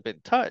 it hasn't been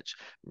touched.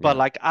 But Yeah.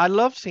 like I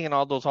love seeing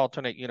all those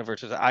alternate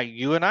universes.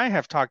 You and I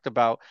have talked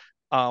about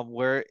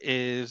where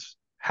is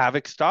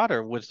Havoc's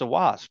daughter was the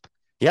Wasp?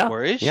 Yeah,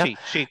 Where is yeah.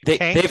 she? They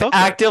Kang they've took her.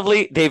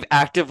 actively they've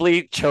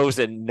actively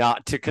chosen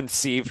not to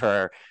conceive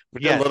her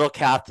with the Yes, little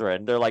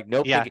Catherine. They're like,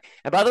 nope. yeah.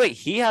 And by the way,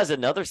 he has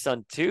another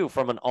son too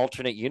from an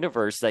alternate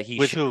universe that he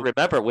With should who?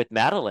 remember with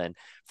Madeline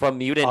from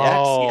Mutant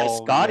X. He has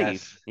Oh, Scotty.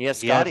 yes. He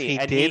has Yes, Scotty, he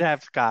and did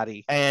have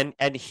Scotty.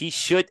 he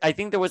should. I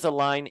think there was a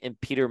line in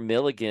Peter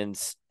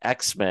Milligan's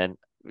X-Men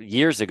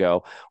years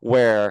ago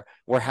where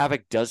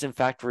Havoc does in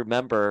fact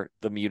remember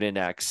the Mutant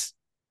X,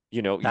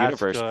 That's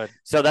universe. good.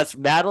 So that's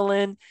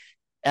Madeline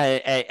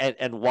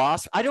and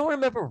Wasp. I don't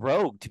remember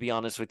Rogue, to be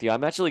honest with you.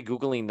 I'm actually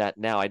Googling that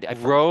now. I forgot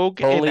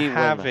Rogue and fully when.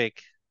 Havoc.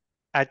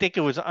 I think it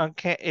was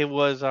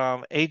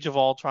Age of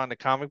Ultron, the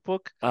comic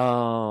book.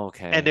 Oh,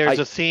 And okay. there's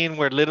a scene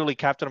where literally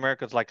Captain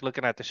America's like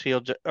looking at the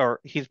shield, or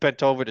he's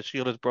bent over, the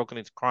shield is broken,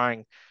 he's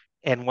crying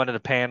in one of the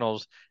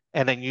panels,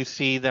 and then you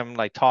see them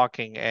like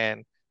talking,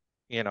 and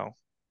you know,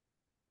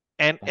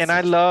 and That's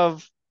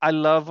interesting. I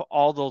love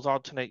all those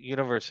alternate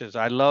universes.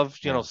 I love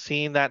Yeah.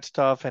 seeing that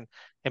stuff and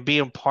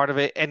being part of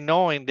it, and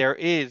knowing there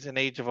is an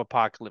Age of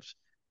Apocalypse,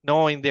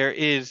 knowing there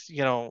is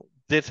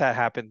this that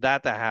happened,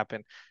 that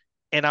happened,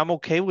 and I'm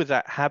okay with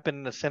that happening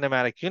in the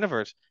cinematic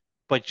universe,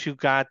 but you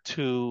got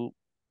to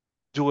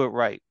do it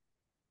right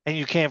and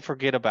you can't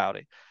forget about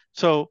it.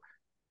 So,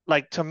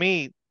 like to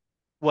me,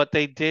 what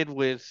they did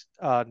with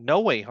No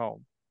Way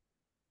Home,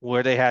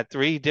 where they had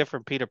three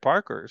different Peter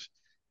Parkers,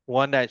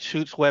 one that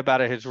shoots web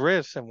out of his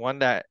wrist, and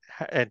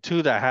and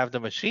two that have the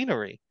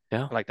machinery,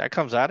 Yeah. like that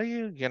comes out of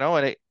you,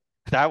 and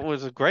that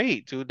was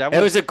great, dude. That It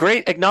was was a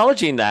great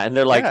acknowledging that. And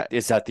they're like, yeah,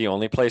 is that the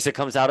only place it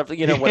comes out of?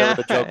 Whatever yeah,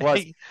 the joke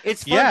was.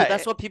 It's fun, but yeah.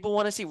 that's what people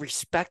want to see.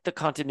 Respect the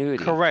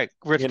continuity, Correct.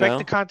 you Respect the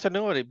know?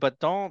 continuity, but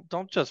don't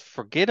just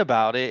forget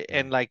about it. Yeah.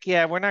 And like,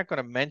 yeah, we're not going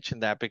to mention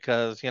that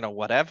because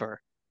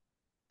whatever.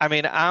 I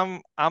mean,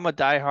 I'm a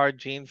diehard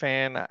Gene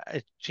fan.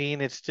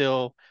 Gene is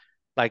still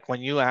like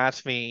when you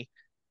ask me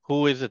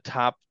who is the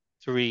top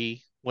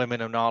three women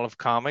in all of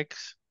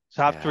comics,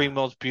 top three Yeah.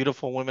 most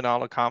beautiful women in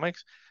all of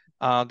comics,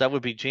 that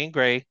would be Jean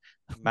Grey,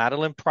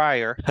 Madeline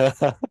Pryor,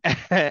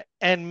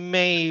 and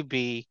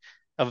maybe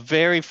a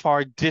very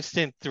far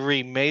distant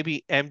three,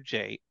 maybe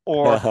MJ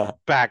or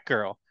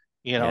Batgirl.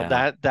 Yeah. You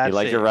That's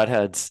like your it.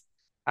 redheads.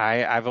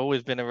 I've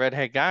always been a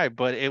redhead guy,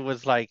 but it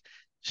was like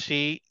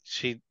she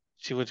she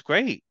she was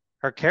great.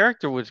 Her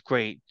character was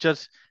great.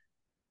 Just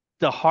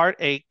the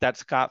heartache that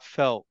Scott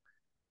felt,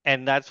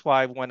 and that's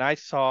why when I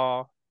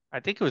saw, I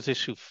think it was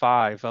issue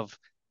 5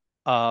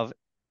 of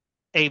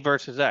A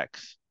versus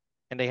X,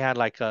 and they had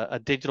like a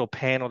digital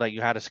panel that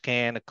you had to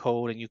scan a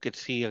code and you could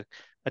see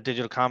a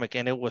digital comic,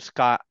 and it was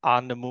Scott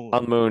on the moon.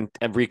 On the moon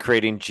and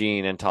recreating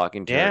Jean and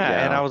talking to her.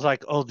 Yeah, and I Yeah. was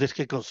like, oh, this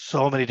could go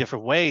so many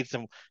different ways,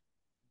 and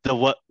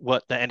what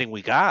the ending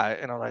we got,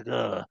 and I'm like,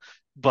 ugh.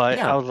 But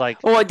I Yeah. was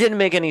like, Well, it didn't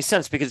make any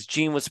sense because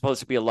Jean was supposed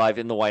to be alive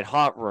in the White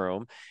Hot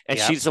Room, and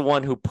yep, she's the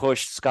one who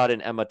pushed Scott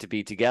and Emma to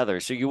be together.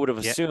 So you would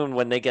have yeah, assumed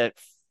when they get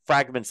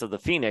fragments of the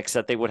Phoenix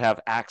that they would have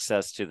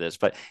access to this.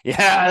 But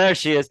yeah, there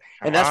she is.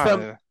 come And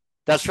on,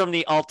 that's from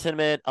the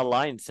Ultimate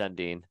Alliance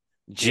ending.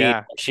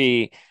 Jean,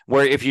 yeah,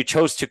 where if you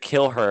chose to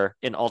kill her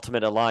in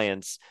Ultimate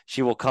Alliance,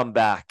 she will come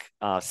back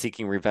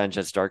seeking revenge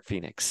as Dark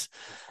Phoenix.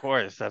 of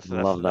course,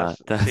 Love that.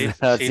 she's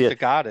That's she's the it.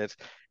 goddess,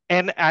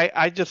 and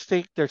I just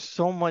think there's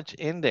so much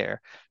in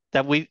there.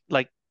 that we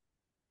like.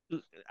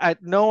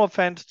 No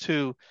offense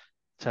to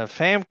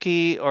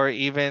Famke or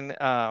even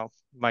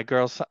my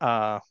girl's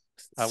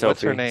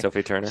what's her name?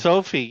 Sophie Turner.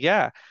 Sophie,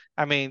 yeah.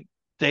 I mean,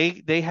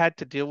 they had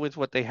to deal with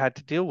what they had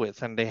to deal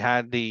with, and they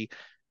had the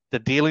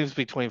dealings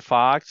between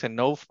Fox and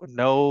no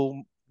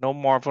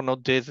Marvel, no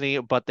Disney,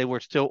 but they were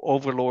still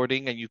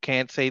overlording, and you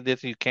can't say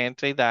this, you can't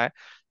say that.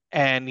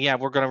 And yeah,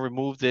 we're gonna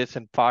remove this,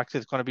 and Fox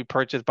is gonna be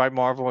purchased by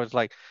Marvel. It's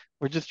like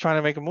we're just trying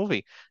to make a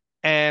movie.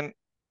 And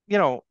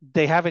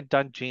they haven't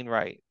done Jean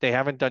right. They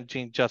haven't done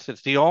Jean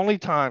justice. The only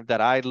time that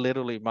I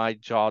literally my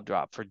jaw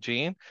dropped for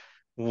Jean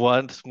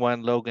was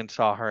when Logan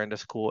saw her in the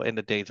school in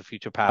the Days of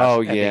Future Past,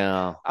 Oh and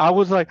yeah. I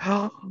was like,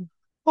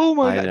 oh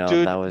my I God, know.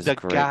 That dude, was the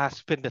great.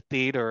 gasp in the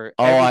theater,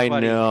 Oh, I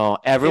everybody, know.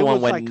 it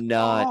Everyone was went like, oh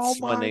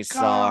nuts when my they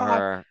saw God.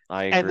 her.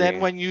 I And then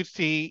agree. when you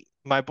see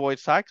my boy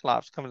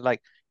Cyclops coming,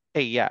 like,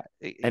 hey, yeah,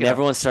 And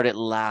everyone started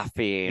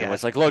laughing and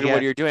was yes, like, "Logan,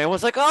 what are yes, you doing?" I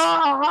was like,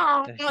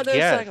 "Oh, there's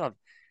yes. Cyclops."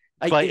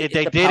 But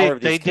The power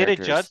of they these did it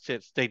characters.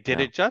 justice. They did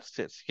Yeah. it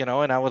justice, and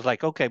I was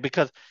like, okay,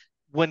 because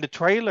when the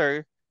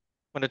trailer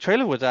when the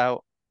trailer was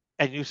out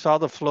and you saw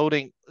the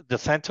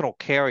Sentinel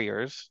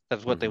carriers,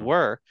 that's what they Hmm.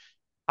 were,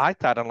 I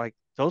thought, I'm like,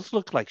 those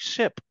look like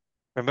Ship.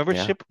 Remember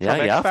Yeah. Ship Yeah.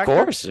 from X Yeah. Of Factor?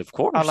 course. Of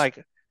I'm course.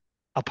 like,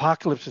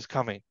 Apocalypse is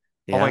coming.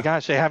 Oh my Yeah.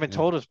 gosh, they haven't Yeah.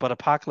 told us, but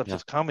Apocalypse Yeah.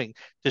 is coming.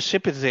 The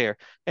ship is there,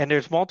 and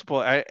there's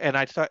multiple. And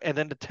I saw, and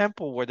then the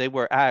temple where they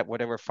were at, where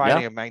they were Yeah.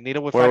 fighting, and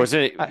Magneto was Where fighting. was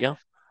it? I, Yeah.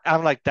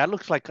 I'm like, that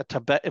looks like a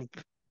Tibetan.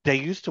 They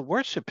used to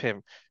worship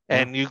him,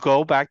 Yeah. and you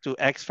go back to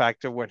X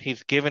Factor when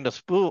he's given the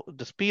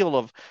spiel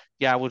of,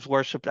 yeah, I was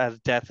worshipped as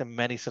death in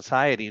many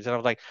societies, and I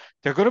was like,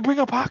 they're gonna bring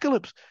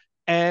Apocalypse,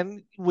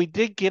 and we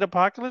did get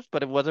Apocalypse,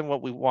 but it wasn't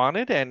what we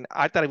wanted, and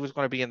I thought he was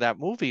going to be in that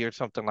movie or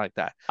something like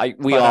that.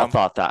 We But all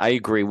thought that. I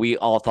agree. We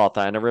all thought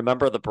that. And I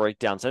remember the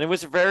breakdowns. And it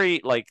was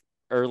very like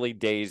early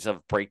days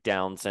of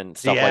breakdowns and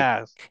stuff like,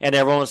 yeah, and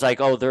everyone was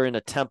like, "Oh, they're in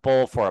a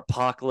temple for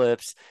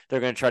Apocalypse. They're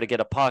going to try to get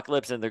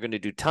Apocalypse and they're going to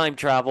do time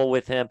travel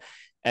with him."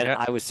 And yeah,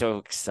 I was so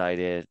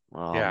excited.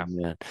 Oh yeah,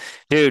 man.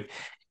 Dude,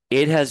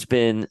 it has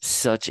been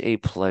such a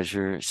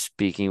pleasure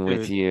speaking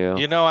with dude. you.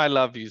 You know I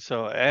love you.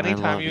 So I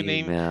anytime love you,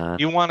 man.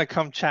 you want to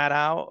come chat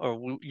out,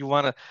 or you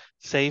want to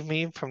save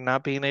me from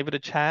not being able to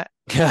chat,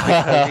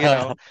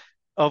 because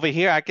over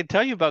here I can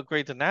tell you about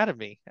Grey's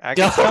Anatomy. I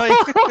can tell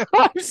you.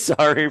 I'm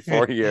sorry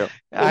for you.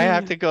 I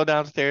have to go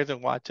downstairs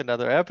and watch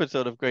another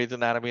episode of Grey's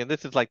Anatomy, and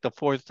this is like the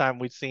fourth time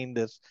we've seen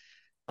this,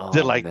 Oh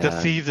the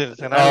man. seasons,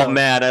 and I Oh love.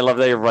 man, I love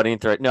that you're running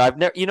through it. No,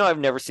 I've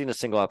never seen a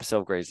single episode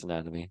of Grey's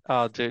Anatomy.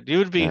 Oh, dude, you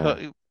would be.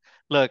 Yeah.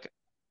 Look,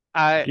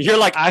 I You're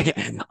like I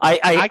I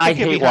I could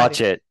get hate behind it.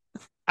 watch it.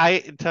 I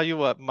tell you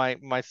what,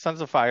 my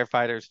son's a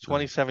firefighter. He's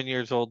 27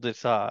 years old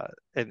this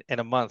in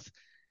a month.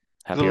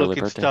 Happy Good early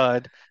looking birthday.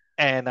 stud.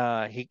 And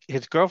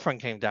his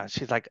girlfriend came down.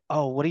 She's like,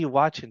 "Oh, what are you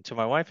watching?" To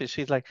my wife, and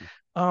she's like,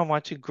 "Oh, I'm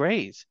watching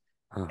Grey's."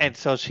 Uh-huh. And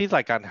so she's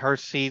like on her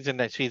season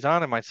that she's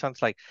on, and my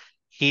son's like,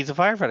 he's a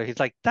firefighter. He's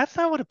like, that's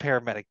not what a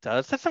paramedic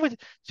does. That's not what.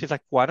 She's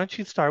like, why don't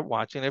you start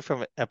watching it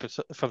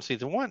from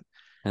season one?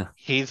 Yeah.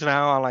 He's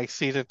now on like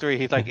season three.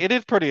 He's like, it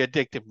is pretty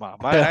addictive, Mom.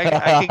 I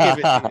can give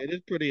it to you. It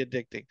is pretty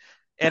addicting,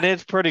 and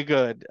it's pretty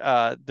good.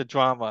 The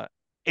drama,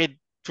 it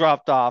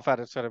dropped off at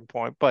a certain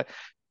point, but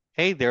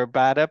hey, there are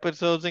bad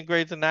episodes in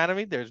Grey's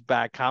Anatomy. There's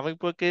bad comic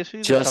book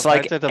issues, and Just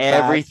sometimes like there's a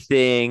bad.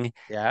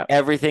 Yeah,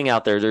 everything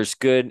out there, there's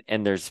good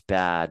and there's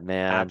bad,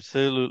 man.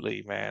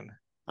 absolutely, man.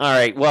 All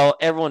right. Well,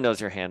 everyone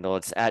knows your handle.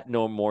 It's at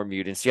No More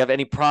Mutants. Do you have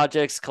any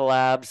projects,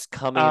 collabs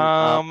coming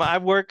up I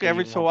work that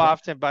every you so want to plug?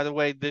 often. By the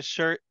way, this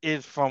shirt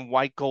is from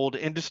White Gold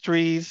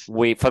Industries.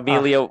 Uh,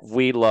 Familia,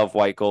 we love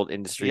White Gold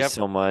Industries yep,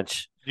 so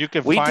much. you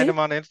can We find did. him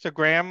on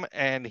Instagram,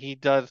 and he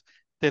does.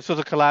 This was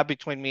a collab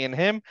between me and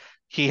him.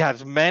 He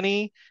has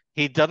many.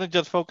 He doesn't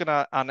just focus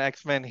on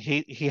X-Men.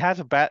 He has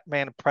a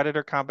Batman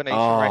Predator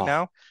combination right Oh,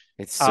 now.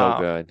 it's so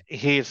good.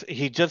 He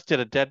just did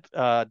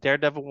a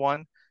Daredevil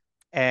one,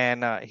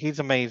 and he's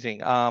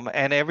amazing.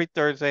 And every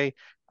Thursday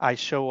I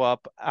show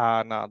up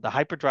on the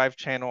Hyperdrive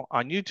channel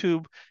on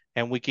YouTube,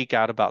 and we geek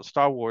out about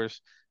Star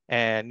Wars,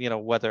 and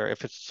whether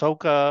if it's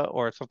Ahsoka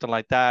or something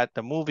like that,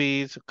 the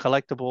movies,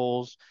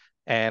 collectibles,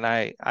 and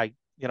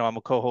I'm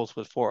a co-host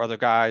with four other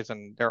guys,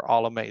 and they're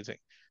all amazing.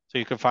 So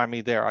you can find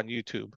me there on YouTube.